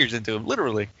stared daggers into him,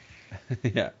 literally.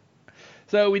 yeah.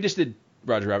 So we just did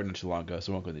Roger Rabbit not too long ago,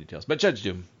 so we won't go into details. But Judge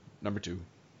Doom, number 2.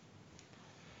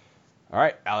 All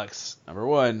right, Alex, number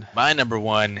 1. My number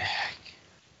 1.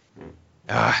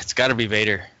 It's got to be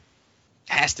Vader.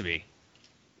 Has to be.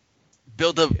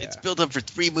 It's built up for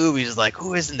 3 movies. It's like,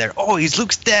 who isn't there? Oh, he's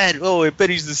Luke's dad. Oh, I bet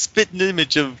he's the spitting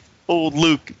image of old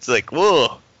Luke. It's like,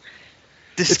 whoa.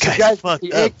 This It's the guy's guy from fucked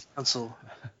the up. Egg Council.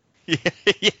 Yeah.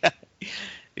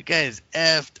 The guy is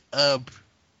effed up.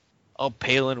 All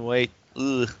pale and white.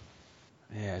 Ugh.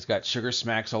 Yeah, he's got sugar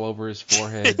smacks all over his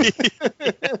forehead.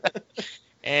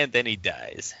 And then he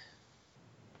dies.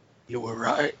 You were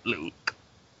right, Luke.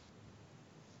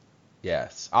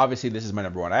 Yes, obviously this is my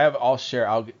number 1.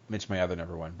 I'll mention my other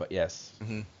number 1, but yes,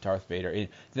 Darth Vader.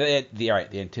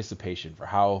 The anticipation for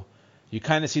how you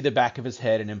kind of see the back of his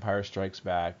head in Empire Strikes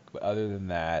Back, but other than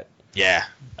that, Yeah.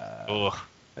 That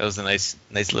was a nice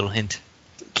little hint.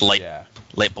 Light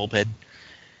bulb head.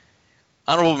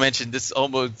 Honorable mention. This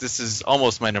is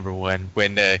almost my number 1.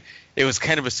 When it was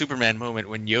kind of a Superman moment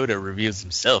when Yoda reveals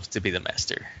himself to be the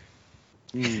master.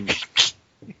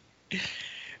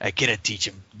 I cannot teach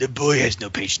him. The boy has no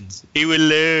patience. He will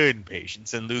learn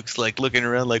patience. And Luke's like looking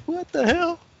around like, what the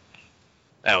hell?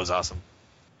 That was awesome.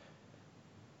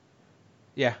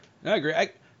 Yeah, I agree.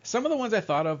 Some of the ones I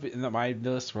thought of in my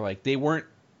list were like they weren't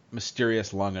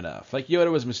mysterious long enough. Like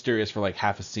Yoda was mysterious for like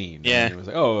half a scene. Yeah. And it was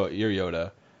like, oh, you're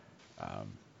Yoda.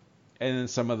 And then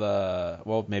some of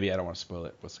maybe I don't want to spoil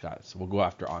it with Scott, so we'll go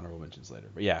after honorable mentions later.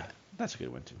 But yeah, that's a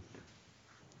good one too.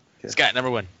 Scott, number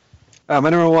 1. My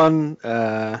number 1,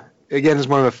 again, is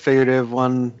more of a figurative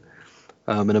one,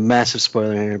 and a massive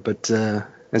spoiler here, but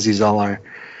as these all are,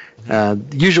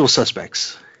 Usual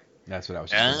Suspects. That's what I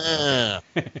was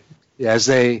thinking. Yeah,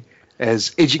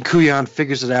 as Agent Kuyan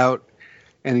figures it out,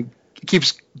 and he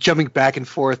keeps jumping back and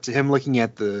forth to him looking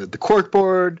at the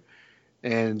corkboard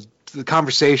and the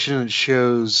conversation. It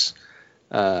shows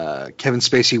Kevin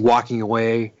Spacey walking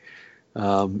away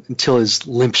until his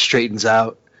limp straightens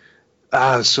out. It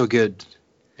was so good.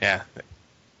 Yeah.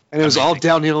 And it was all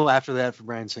downhill after that for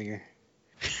Bryan Singer.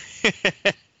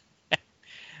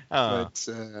 But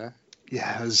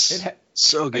yeah, it was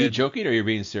so Are you good. joking or are you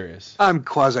being serious? I'm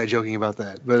quasi joking about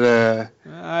that, but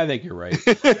I think you're right.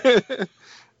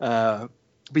 but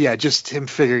yeah, just him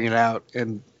figuring it out,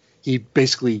 and he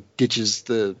basically ditches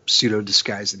the pseudo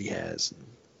disguise that he has.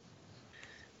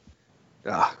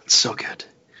 It's so good.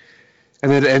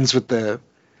 And then it ends with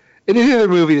in any other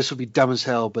movie this would be dumb as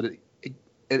hell, but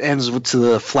it ends to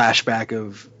the flashback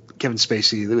of Kevin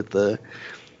Spacey with the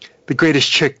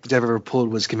greatest trick that I've ever pulled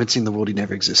was convincing the world he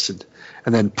never existed,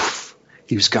 and then poof,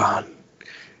 he was gone,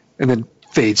 and then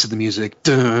fades to the music.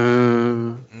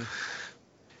 Dun.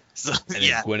 So, And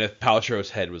yeah. then Gwyneth Paltrow's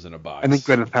head was in a box. And then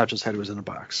Gwyneth Paltrow's head was in a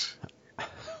box.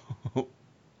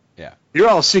 Yeah. You're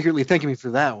all secretly thanking me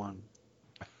for that one.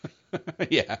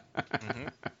 Yeah.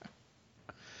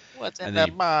 What's in And then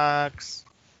that box?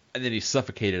 And then he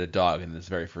suffocated a dog in this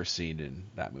very first scene in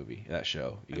that movie, that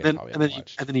show. You guys And then, probably and, then haven't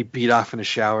watched. and then he beat off in a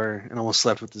shower and almost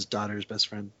slept with his daughter's best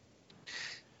friend.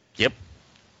 Yep.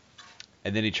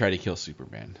 And then he tried to kill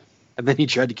Superman And then he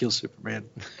tried to kill Superman.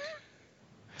 by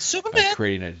Superman.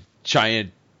 creating a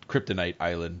giant kryptonite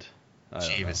island. I don't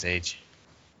know. Jeebus Age.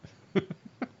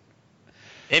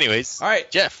 Anyways. All right,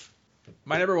 Jeff.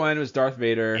 my number one was Darth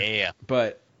Vader. Yeah.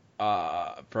 But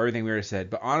for everything we already said,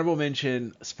 but honorable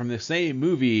mention from the same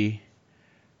movie,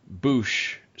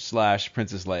 Boosh /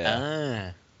 Princess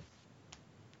Leia.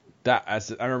 I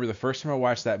remember the first time I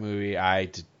watched that movie, I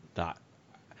did not.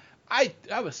 I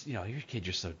was, your kids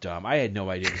are so dumb. I had no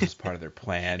idea this was part of their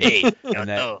plan. Hey.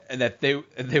 and that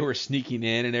they were sneaking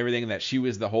in and everything, and that she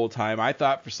was the whole time. I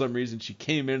thought for some reason she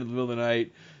came in the middle of the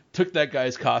night, took that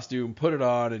guy's costume, put it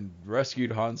on, and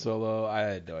rescued Han Solo. I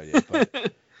had no idea.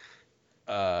 But,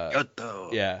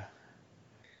 yeah.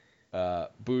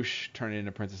 Boosh turning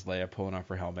into Princess Leia, pulling off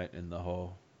her helmet, and the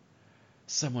whole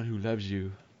 "someone who loves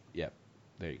you." Yep,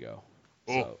 there you go.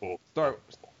 So,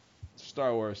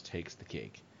 Star Wars takes the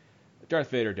cake. Darth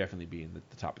Vader definitely being the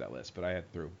top of that list, but I had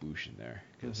to throw Boosh in there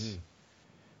because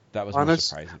that was more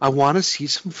surprising. I want to see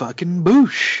some fucking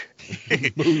Boosh.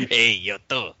 Hey,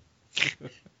 Yoto.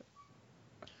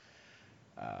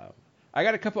 I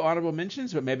got a couple honorable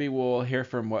mentions, but maybe we'll hear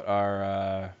from what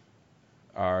our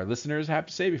listeners have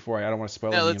to say before. I don't want to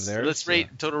spoil any of theirs. Let's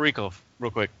rate Total Recall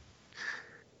real quick.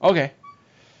 Okay.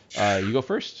 You go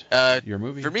first. Your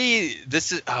movie. For me,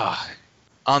 this is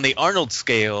on the Arnold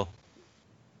scale.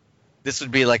 This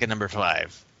would be like a number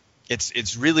 5.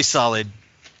 It's really solid.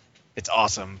 It's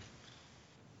awesome.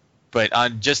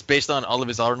 But just based on all of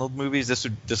his Arnold movies, this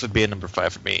would be a number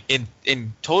 5 for me.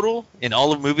 In total, in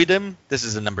all of moviedom, this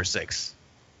is a number 6.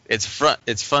 It's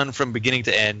fun from beginning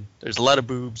to end. There's a lot of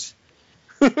boobs.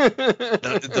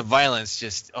 The violence,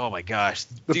 just oh my gosh.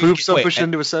 The boobs don't push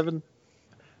into a 7.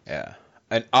 Yeah,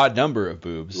 an odd number of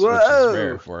boobs, Whoa. which is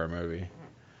rare for a movie.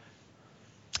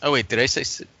 Oh wait, did I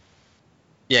say?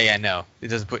 Yeah, no, it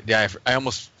doesn't put. Yeah, I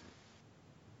almost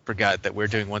forgot that we're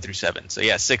doing 1 through 7. So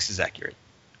yeah, 6 is accurate.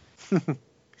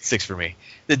 6 for me.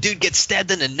 The dude gets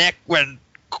stabbed in the neck when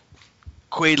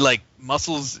Quaid like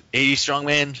muscles 80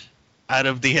 strongman out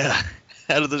of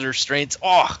the restraints.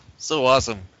 Oh, so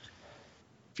awesome.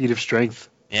 Feat of strength.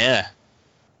 Yeah.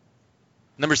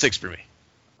 Number 6 for me.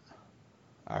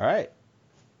 All right,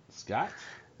 Scott.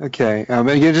 Okay. And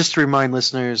again, just to remind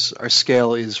listeners, our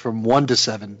scale is from 1 to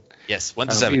 7. Yes, 1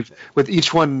 to 7. With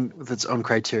each one with its own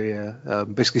criteria.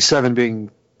 Basically, 7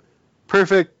 being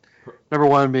perfect, number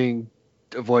 1 being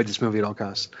avoid this movie at all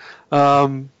costs.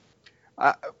 Because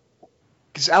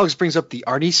Alex brings up the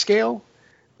Arnie scale.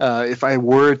 If we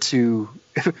were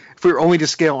only to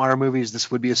scale our movies, this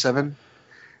would be a 7.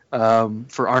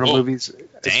 For Arnold movies,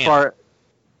 Damn.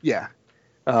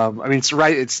 I mean, it's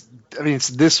right. It's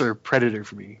this or Predator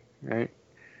for me, right?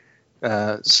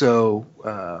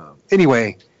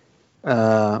 Anyway,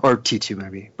 or T2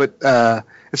 maybe. But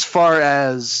as far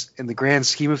as in the grand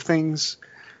scheme of things,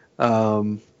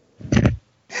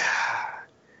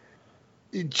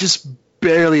 just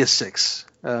barely a 6.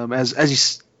 As you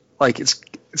like,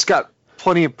 it's got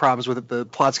plenty of problems with it. The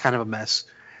plot's kind of a mess,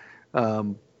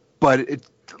 but it,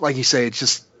 like you say, it's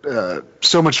just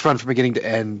so much fun from beginning to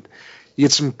end. You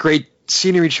get some great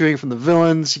scenery chewing from the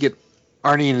villains. You get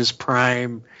Arnie in his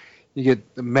prime. You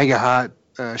get the mega hot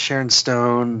Sharon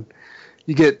Stone.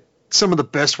 You get some of the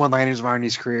best one-liners of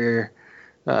Arnie's career,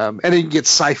 and then you get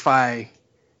sci-fi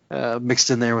mixed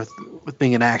in there with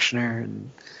being an actioner, and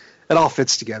it all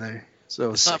fits together.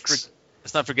 So Let's 6.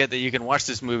 not forget that you can watch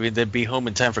this movie and then be home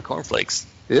in time for cornflakes.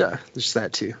 Yeah, there's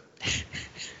that too.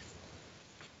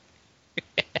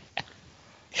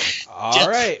 All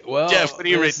right. Well, Jeff, what do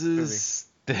you rate this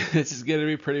is going to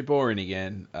be pretty boring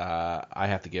again. I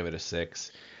have to give it a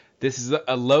 6. This is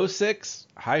a low 6,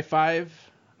 high 5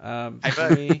 for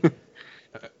me.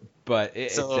 But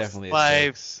it's definitely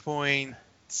a 6.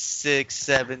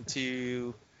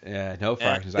 5.672. Yeah, no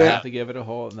fractions. Yeah. I have to give it a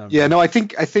whole number. Yeah, no, I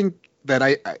think that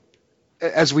I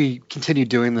as we continue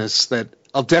doing this, that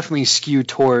I'll definitely skew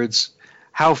towards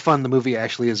how fun the movie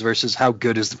actually is versus how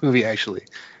good is the movie actually.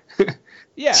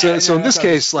 Yeah. So and so in that's this how-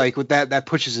 case, like with that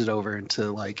pushes it over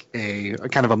into like a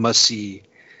kind of a must see.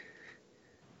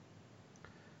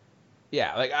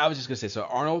 Yeah, like I was just gonna say, so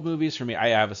Arnold movies for me, I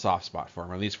have a soft spot for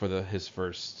him, or at least for his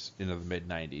first, the mid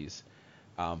 '90s.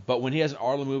 But when he has an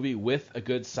Arnold movie with a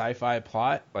good sci-fi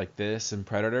plot like this and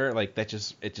Predator, like it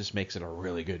just makes it a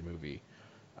really good movie.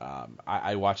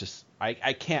 I watch this. I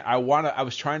can't. I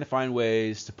was trying to find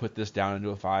ways to put this down into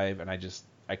a 5, and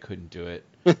I couldn't do it.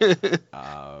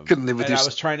 Couldn't live with and your. I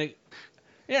was trying to.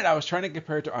 Yeah, and I was trying to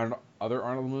compare it to other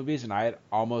Arnold movies, and I'd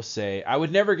almost say I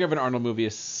would never give an Arnold movie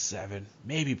a 7.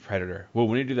 Maybe Predator. Well,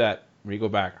 when you do that, when you go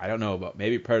back, I don't know about.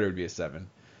 Maybe Predator would be a 7.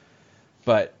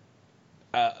 But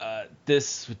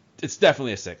it's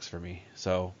definitely a 6 for me.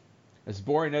 So as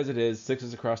boring as it is,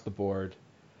 6s across the board.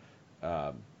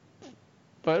 But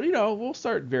we'll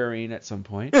start varying at some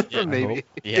point. I Maybe. hope.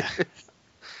 Yeah.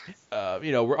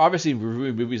 We're obviously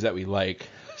reviewing movies that we like,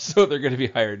 so they're going to be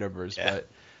higher numbers. Yeah. But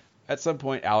at some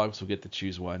point, Alex will get to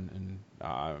choose one and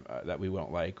that we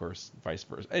won't like, or vice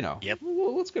versa. Yep.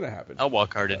 What's going to happen? I'll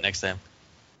walk hard it next time.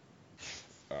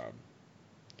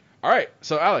 All right,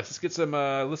 so Alex, let's get some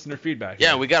listener feedback. Yeah,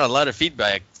 here. we got a lot of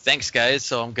feedback. Thanks, guys.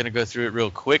 So I'm going to go through it real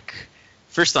quick.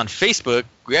 First on Facebook,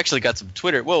 we actually got some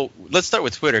Twitter. Well, let's start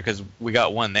with Twitter because we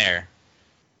got one there.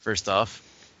 First off,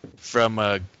 from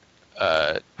a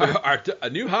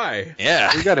new high.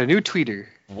 yeah, We got a new tweeter.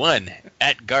 one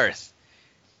at Garth,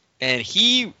 and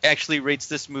he actually rates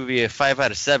this movie a 5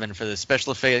 out of 7 for the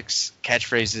special effects,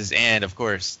 catchphrases, and of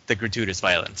course the gratuitous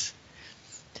violence.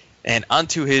 And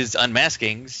onto his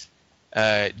unmaskings,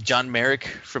 John Merrick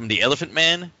from The Elephant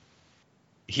Man.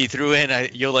 He threw in,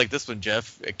 you'll like this one,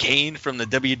 Jeff, Kane from the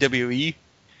WWE.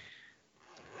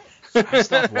 I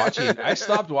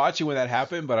stopped watching when that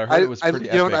happened, but I heard it was pretty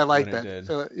epic. I like when it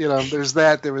that. did. There's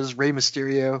that. There was Rey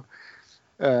Mysterio.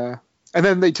 And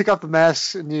then they took off the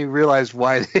masks, and you realized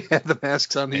why they had the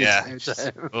masks on the Yeah.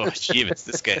 entire time. Oh,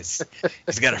 jeebus,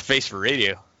 he's got a face for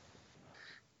radio.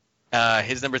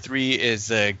 His number 3 is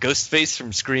Ghostface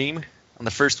from Scream on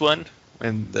the first one,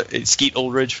 when Skeet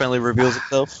Ulrich finally reveals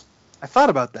himself. I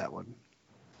thought about that one.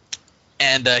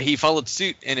 And he followed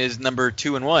suit in his number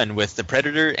 2 and 1 with the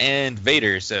Predator and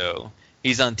Vader, so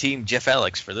he's on team Jeff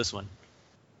Alex for this one.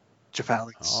 Jeff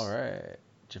Alex. All right,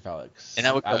 Jeff Alex. And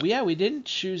now we didn't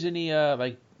choose any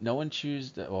no one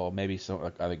chose. Well, maybe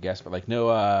some other guests, but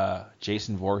no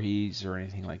Jason Voorhees or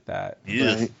anything like that.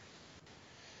 Yeah. Right.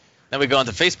 Then we go on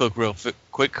to Facebook real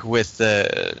quick with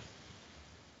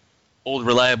old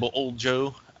reliable old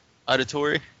Joe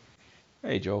Auditory.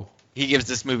 Hey, Joe. He gives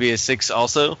this movie a 6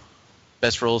 also.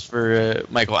 Best roles for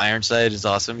Michael Ironside is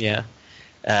awesome, yeah.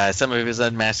 Some of his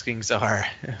unmaskings are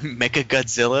Mecha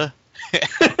Godzilla.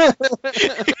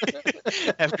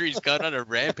 After he's gone on a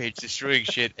rampage destroying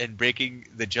shit and breaking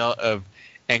the jaw of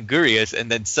Angurius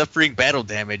and then suffering battle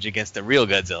damage against the real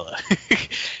Godzilla.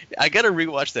 I gotta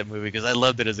rewatch that movie because I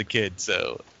loved it as a kid,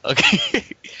 so okay.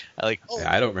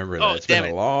 I don't remember that. Oh, It's been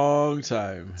damn a it. long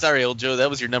time. Sorry, old Joe, that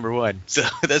was your number 1. So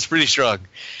that's pretty strong.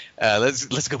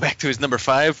 Let's go back to his number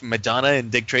 5, Madonna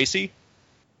and Dick Tracy.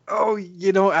 Oh,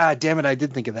 damn it, I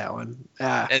did think of that one.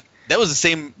 And that was the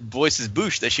same voice as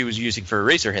Boosh that she was using for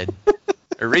Eraserhead.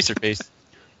 Eraserface.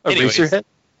 Anyways, Eraserhead?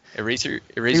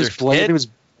 Eraserhead? It was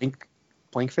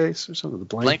blank face or something. The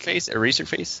Blank face?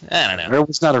 Eraserface? I don't know. It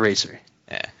was not Eraser.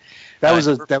 Yeah. That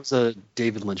was a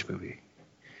David Lynch movie.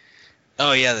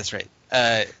 Oh, yeah, that's right.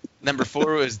 Number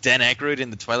 4 was Dan Aykroyd in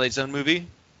the Twilight Zone movie.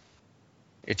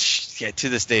 To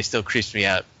this day still creeps me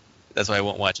out. That's why I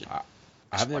won't watch it.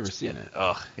 I've never seen it.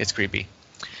 Oh, it's creepy.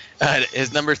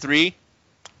 His number 3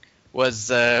 was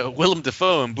Willem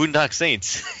Dafoe in Boondock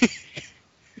Saints.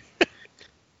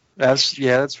 That's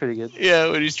pretty good. Yeah,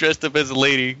 when he's dressed up as a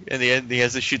lady, and he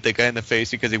has to shoot that guy in the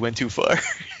face because he went too far.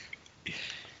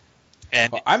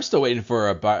 And Well, I'm still waiting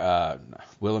for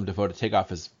Willem Dafoe to take off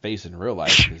his face in real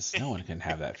life because no one can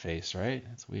have that face, right?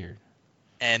 That's weird.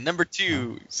 and number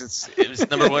 2, since it was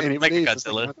number 1, Anybody?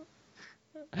 Mechagodzilla.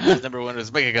 His number 1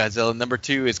 was Mechagodzilla. Number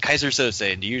 2 is Kaiser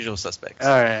Sose in The Usual Suspects.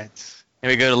 All right. And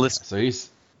we go to So he's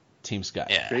Team Scott.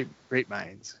 Yeah. Great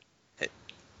minds.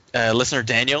 Listener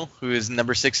Daniel, who is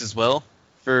number 6 as well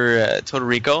for Total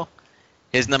Recall.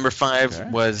 His number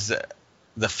 5 was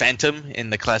the Phantom in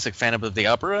the classic Phantom of the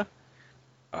Opera.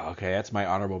 Okay, that's my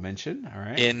honorable mention. All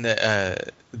right. In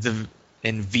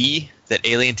V, that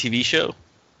Alien TV show.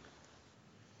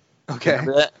 Okay.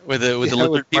 Remember that with the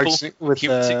lizard people.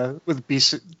 With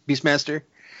Beastmaster.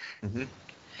 Mm-hmm.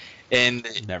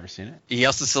 And Never seen it. he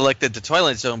also selected the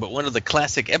Twilight Zone, but one of the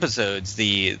classic episodes,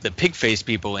 the pig face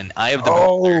people in Eye of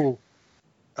the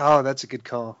Oh, that's a good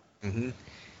call. Mm-hmm.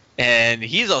 And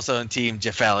he's also on Team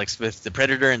Jeff Alex with the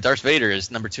Predator and Darth Vader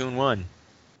as number 2 and 1.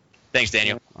 Thanks,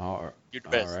 Daniel. You're the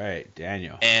best. All right,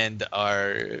 Daniel. And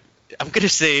I'm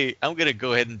gonna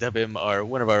go ahead and dub him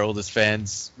one of our oldest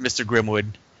fans, Mr. Grimwood,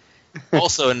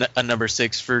 also a number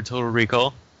 6 for Total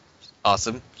Recall.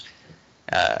 Awesome.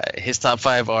 His top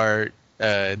 5 are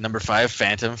number 5,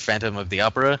 Phantom of the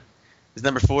Opera. His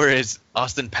number 4 is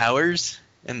Austin Powers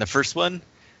in the first one,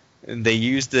 and they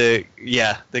used the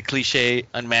cliche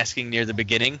unmasking near the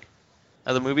beginning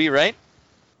of the movie, right?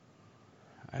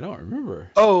 I don't remember.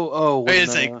 Oh. Wait,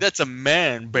 it's like, that's a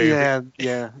man, baby.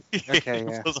 Yeah. Okay, He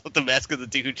yeah. pulls out the mask of the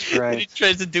dude. Right. And he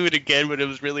tries to do it again, but it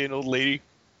was really an old lady.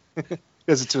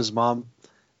 Because it's his mom,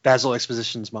 Basil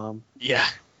Exposition's mom. Yeah.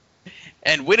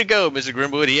 And way to go, Mr.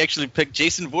 Grimwood. He actually picked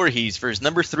Jason Voorhees for his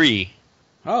number 3.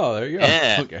 Oh, there you go.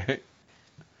 Yeah. Okay.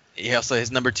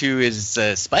 His number 2 is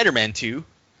Spider-Man 2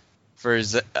 for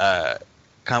his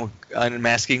comic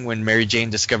unmasking when Mary Jane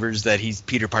discovers that he's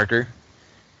Peter Parker.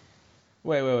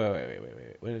 Wait.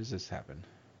 When does this happen?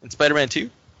 In Spider-Man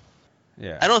 2?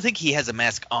 Yeah. I don't think he has a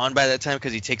mask on by that time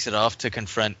because he takes it off to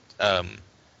confront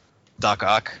Doc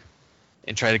Ock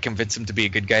and try to convince him to be a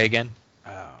good guy again.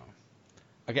 Oh.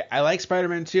 Okay, I like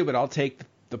Spider-Man 2, but I'll take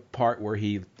the part where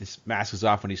this mask is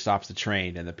off when he stops the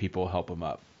train and the people help him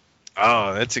up.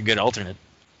 Oh, that's a good alternate.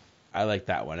 I like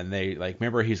that one. And they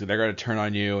remember they're going to turn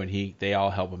on you and they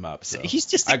all help him up. So He's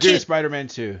just a I agree kid. with Spider-Man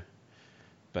 2,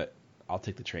 but I'll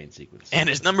take the train sequence. And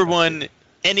his number 1,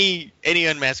 any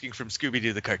unmasking from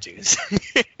Scooby-Doo the cartoons.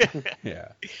 Yeah.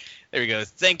 There we go.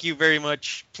 Thank you very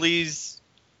much. Please,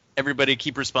 everybody,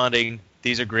 keep responding.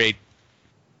 These are great.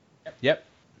 Yep.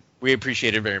 We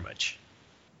appreciate it very much.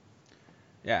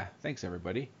 Yeah. Thanks,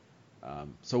 everybody.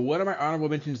 So one of my honorable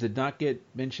mentions did not get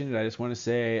mentioned. I just want to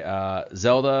say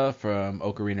Zelda from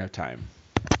Ocarina of Time.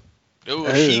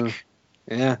 Oh, chic.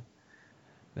 Yeah.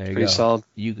 There you Pretty go. solid.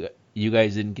 You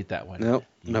guys didn't get that one. Nope.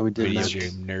 You No, we did video not.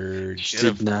 game nerds.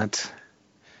 Did not.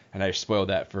 And I spoiled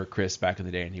that for Chris back in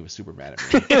the day, and he was super mad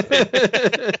at me.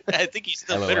 I think he's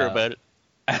still LOL. bitter about it.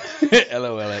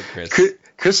 LOL at Chris.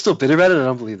 Chris still bitter about it? I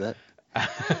don't believe that.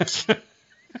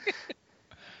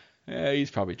 Yeah,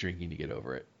 he's probably drinking to get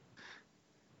over it.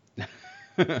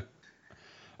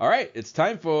 All right, it's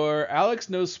time for Alex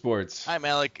Knows Sports. I'm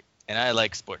Alec, and I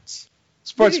like sports.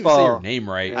 Sports you didn't even say your ball. name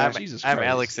right. Yeah. Jesus I'm Christ.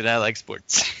 Alex, and I like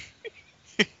sports.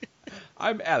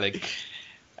 I'm Alec.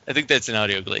 I think that's an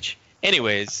audio glitch.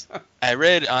 Anyways, I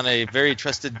read on a very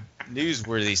trusted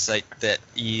newsworthy site that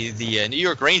the New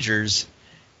York Rangers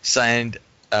signed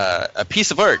a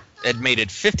piece of art that made it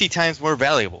 50 times more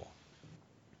valuable.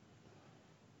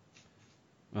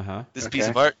 Uh-huh. This Okay. piece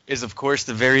of art is, of course,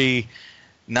 the very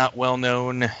not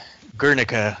well-known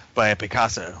Guernica by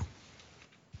Picasso.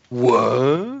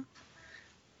 What?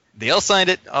 They all signed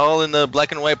it, all in the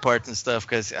black and white parts and stuff,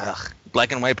 because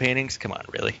black and white paintings, come on,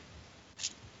 really?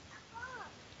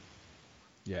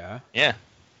 Yeah. Yeah.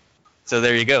 So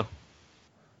there you go.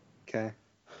 Okay.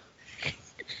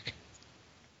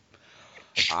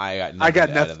 I got nothing, I got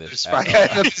out nothing of to this. I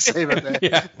got nothing to say about that.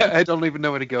 Yeah. I don't even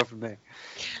know where to go from there.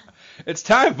 It's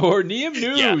time for Neum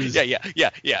News. Yeah.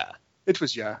 It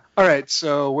was yeah. All right,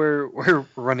 so we're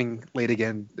running late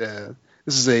again.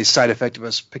 This is a side effect of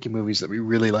us picking movies that we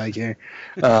really like here.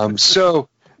 So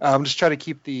I'm just trying to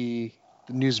keep the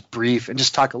news brief and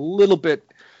just talk a little bit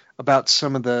about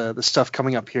some of the stuff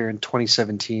coming up here in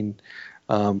 2017.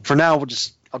 For now,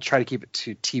 I'll try to keep it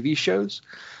to TV shows.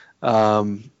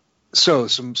 So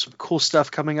some cool stuff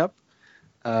coming up.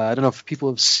 I don't know if people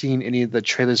have seen any of the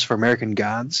trailers for American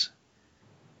Gods.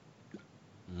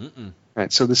 Mm-mm.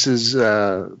 Right, so this is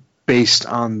based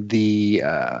on the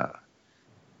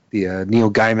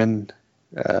Neil Gaiman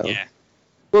Yeah. The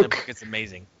book. book is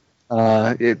amazing.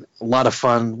 A lot of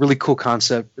fun, really cool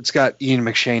concept. It's got Ian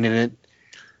McShane in it,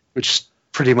 which is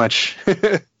pretty much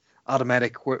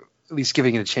automatic. We're at least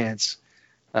giving it a chance.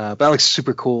 But that looks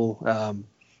super cool.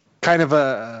 Kind of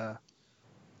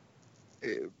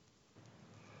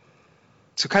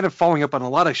so kind of following up on a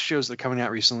lot of shows that are coming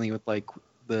out recently with like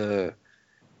the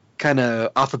kind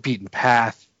of off the beaten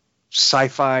path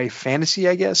sci-fi fantasy,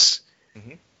 I guess.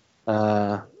 Mhm.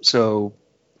 So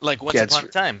Like Once Yeah, Upon a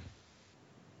it's- Time.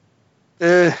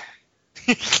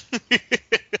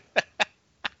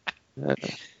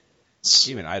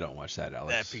 Even I don't watch that,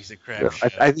 Alex. That piece of crap.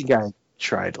 I think I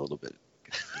tried a little bit.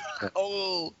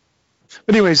 Oh.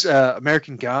 But anyways,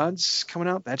 American Gods coming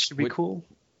out. That should be What- cool.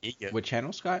 Yeah. What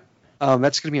channel, Scott?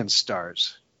 That's going to be on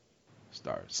Stars.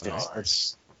 Stars. Stars. Okay.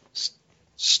 That's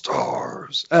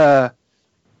Stars. So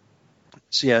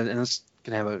yeah, and it's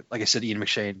going to have like I said, Ian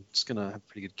McShane. It's going to have a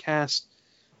pretty good cast.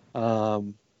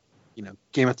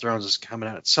 Game of Thrones is coming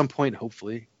out at some point,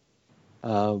 hopefully.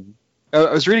 I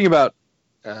was reading about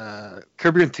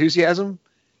Curb Your Enthusiasm.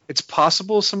 It's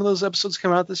possible some of those episodes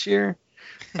come out this year.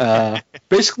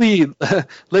 Basically,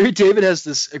 Larry David has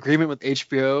this agreement with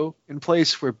HBO in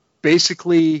place where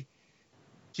basically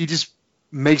he just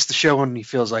makes the show when he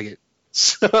feels like it.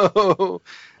 So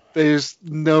there's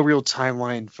no real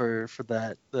timeline for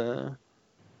that,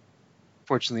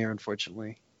 fortunately or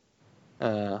unfortunately.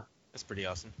 That's pretty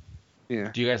awesome.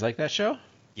 Yeah. Do you guys like that show?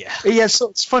 Yeah. Yeah, so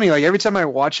it's funny. Like every time I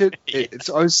watch it, it's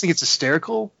I always think it's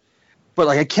hysterical, but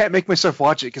like I can't make myself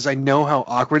watch it because I know how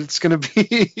awkward it's gonna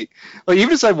be. Like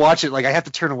even as I watch it, like I have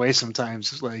to turn away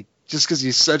sometimes, like just because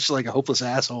he's such like a hopeless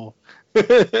asshole.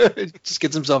 Just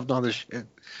gets himself into all this shit.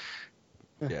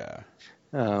 Yeah.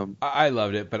 Um, I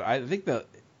loved it, but I think the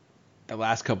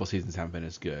last couple seasons haven't been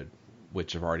as good,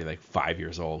 which are already like 5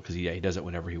 years old because he does it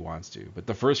whenever he wants to. But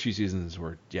the first few seasons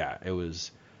were, it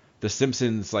was The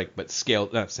Simpsons, like, but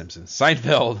scaled, not Simpsons,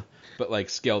 Seinfeld, but like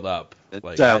scaled up.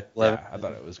 Like, I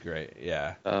thought it was great.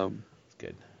 Yeah, it's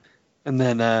good. And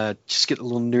then just get a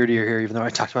little nerdier here, even though I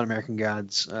talked about American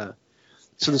Gods.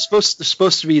 So there's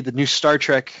supposed to be the new Star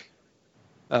Trek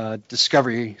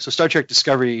Discovery. So Star Trek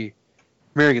Discovery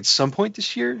premiering at some point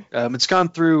this year. It's gone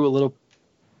through a little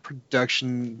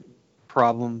production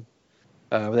problem.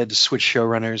 They had to switch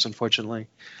showrunners, unfortunately.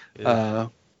 Yeah.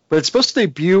 But it's supposed to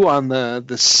debut on the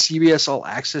CBS All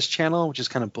Access channel, which is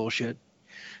kind of bullshit.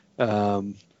 So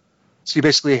you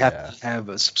basically have to have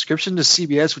a subscription to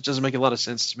CBS, which doesn't make a lot of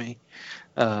sense to me.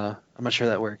 I'm not sure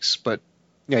that works. But,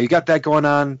 yeah, you got that going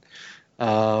on.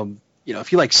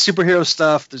 If you like superhero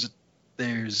stuff,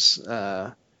 there's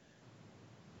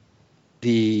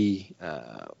the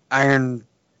Iron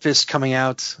Fist coming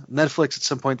out Netflix at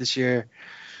some point this year.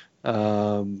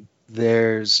 I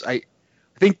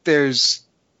think there's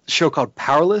a show called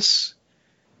Powerless,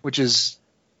 which is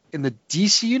in the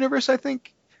DC universe, I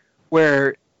think,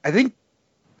 where I think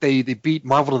they beat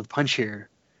Marvel to the punch here,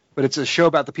 but it's a show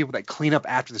about the people that clean up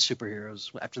after the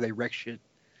superheroes after they wreck shit.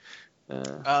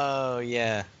 Oh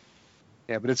yeah,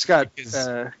 but it's got it's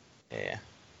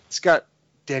got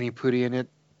Danny Pudi in it.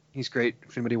 He's great.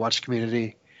 If anybody watched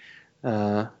Community,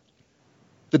 The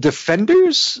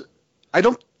Defenders, I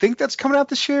don't think that's coming out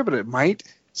this year, but it might.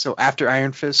 So after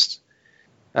Iron Fist,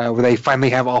 where they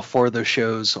finally have all four of those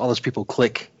shows, all those people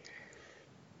click.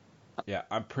 Yeah,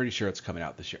 I'm pretty sure it's coming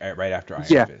out this year, right after Iron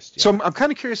Fist. Yeah. So I'm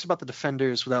kind of curious about the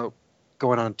Defenders without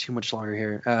going on too much longer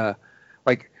here.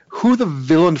 Like, who the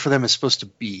villain for them is supposed to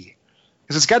be.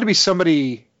 Because it's got to be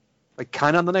somebody, like,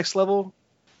 kind of on the next level.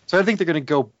 So I think they're going to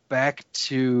go back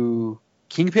to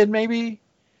Kingpin, maybe?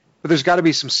 But there's got to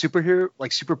be some superhero,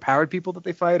 like, super-powered people that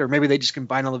they fight, or maybe they just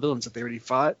combine all the villains that they already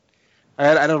fought.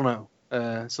 I don't know.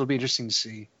 So it'll be interesting to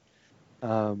see.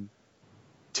 Real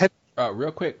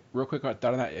quick thought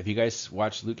on that. Have you guys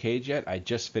watched Luke Cage yet? I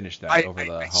just finished that over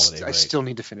the holiday break. I still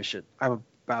need to finish it. I'm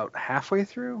about halfway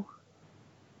through.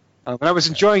 But I was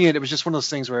enjoying it. It was just one of those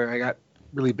things where I got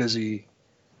really busy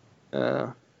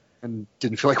and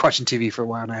didn't feel like watching TV for a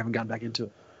while, and I haven't gotten back into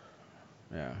it.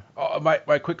 Yeah. Oh, my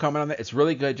quick comment on that. It's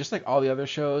really good, just like all the other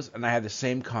shows, and I had the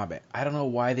same comment. I don't know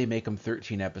why they make them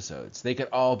 13 episodes. They could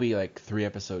all be like 3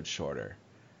 episodes shorter.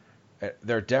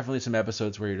 There are definitely some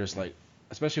episodes where you're just like,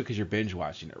 especially because you're binge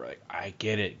watching it, like, I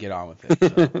get it, get on with it.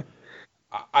 So,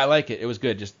 I like it. It was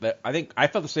good. Just that, I think I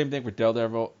felt the same thing for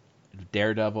Daredevil,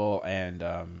 and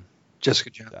Jessica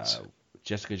Jones.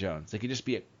 Jessica Jones. They could just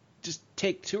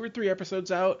take 2 or 3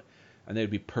 episodes out, and they'd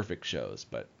be perfect shows.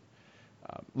 But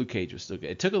Luke Cage was still good.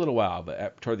 It took a little while,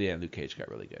 but toward the end, Luke Cage got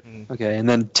really good. Okay, and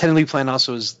then tentatively planned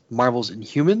also is Marvel's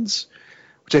Inhumans,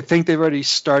 which I think they've already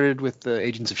started with the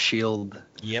Agents of S.H.I.E.L.D.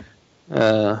 Yep.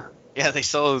 Yeah, they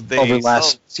sold over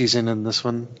last season and this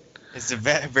one. It's a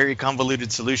very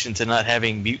convoluted solution to not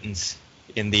having mutants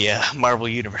in the Marvel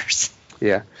universe.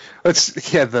 Yeah,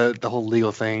 the whole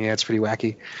legal thing. Yeah, it's pretty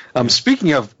wacky.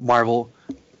 Speaking of Marvel,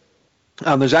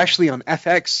 there's actually on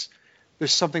FX.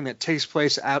 There's something that takes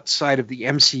place outside of the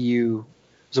MCU.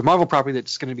 There's a Marvel property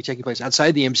that's going to be taking place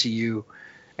outside the MCU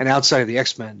and outside of the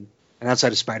X-Men and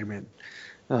outside of Spider-Man.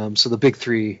 So the big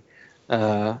three,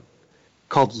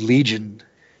 called Legion.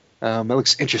 It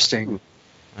looks interesting.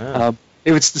 If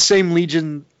it's the same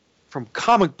Legion from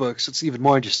comic books, it's even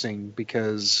more interesting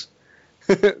because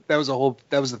that was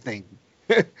the thing.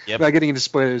 Yep. Not getting into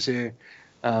spoilers here.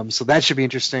 So that should be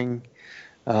interesting.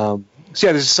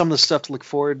 There's some of the stuff to look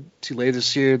forward to later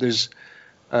this year. There's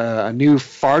a new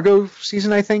Fargo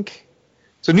season, I think.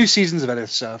 So new seasons of other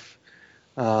stuff,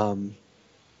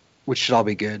 which should all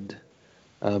be good.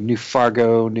 New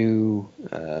Fargo, new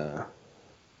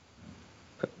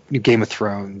Game of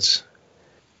Thrones.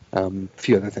 A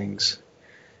few other things.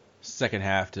 Second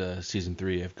half to season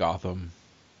 3 of Gotham.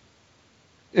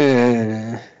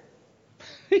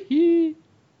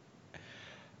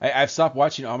 I've stopped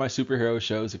watching all my superhero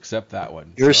shows except that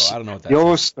one. So I don't know what that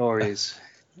your is. stories.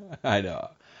 I know.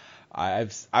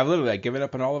 I've literally given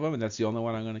up on all of them, and that's the only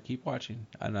one I'm going to keep watching.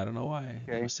 And I don't know why.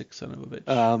 Okay. I'm a sick son of a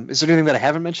bitch. Is there anything that I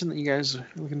haven't mentioned that you guys are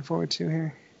looking forward to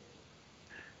here?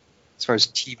 As far as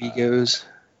TV goes?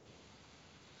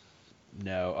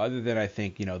 No, other than I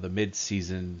think, the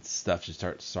mid-season stuff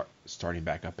should starting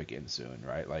back up again soon,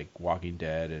 right? Like Walking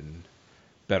Dead and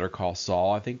Better Call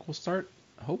Saul, I think will start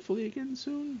hopefully again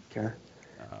soon. Okay.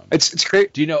 It's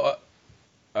great. Do you know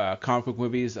comic book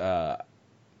movies? I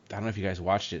don't know if you guys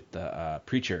watched it, the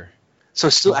Preacher. So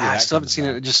still, Hopefully I that still haven't comes seen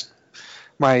back. it. Just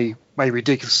my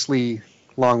ridiculously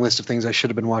long list of things I should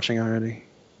have been watching already,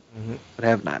 but I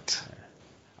have not.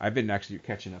 I've been actually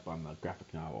catching up on the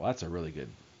graphic novel. That's a really good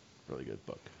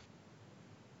book.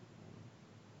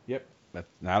 Yep. I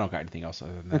don't got anything else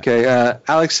other than that. Okay,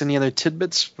 Alex, any other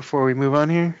tidbits before we move on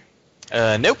here?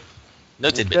 Nope. No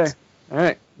tidbits. Okay. All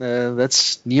right,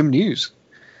 that's Neum News.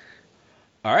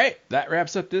 All right, that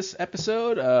wraps up this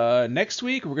episode. Next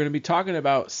week, we're going to be talking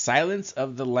about Silence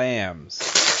of the Lambs.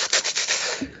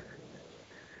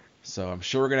 So I'm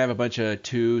sure we're going to have a bunch of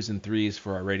 2s and 3s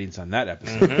for our ratings on that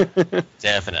episode.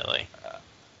 Definitely.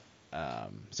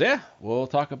 So yeah, we'll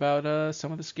talk about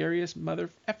some of the scariest mother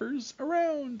effers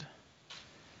around.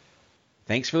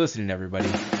 Thanks for listening, everybody.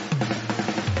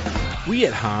 We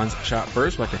at Hans Shot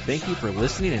First would like to thank you for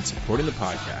listening and supporting the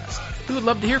podcast. We would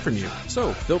love to hear from you,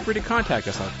 so feel free to contact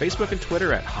us on Facebook and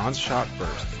Twitter at Hans Shot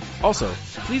First. Also,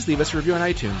 please leave us a review on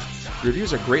iTunes.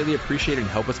 Reviews are greatly appreciated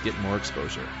and help us get more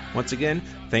exposure. Once again,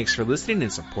 thanks for listening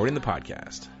and supporting the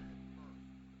podcast.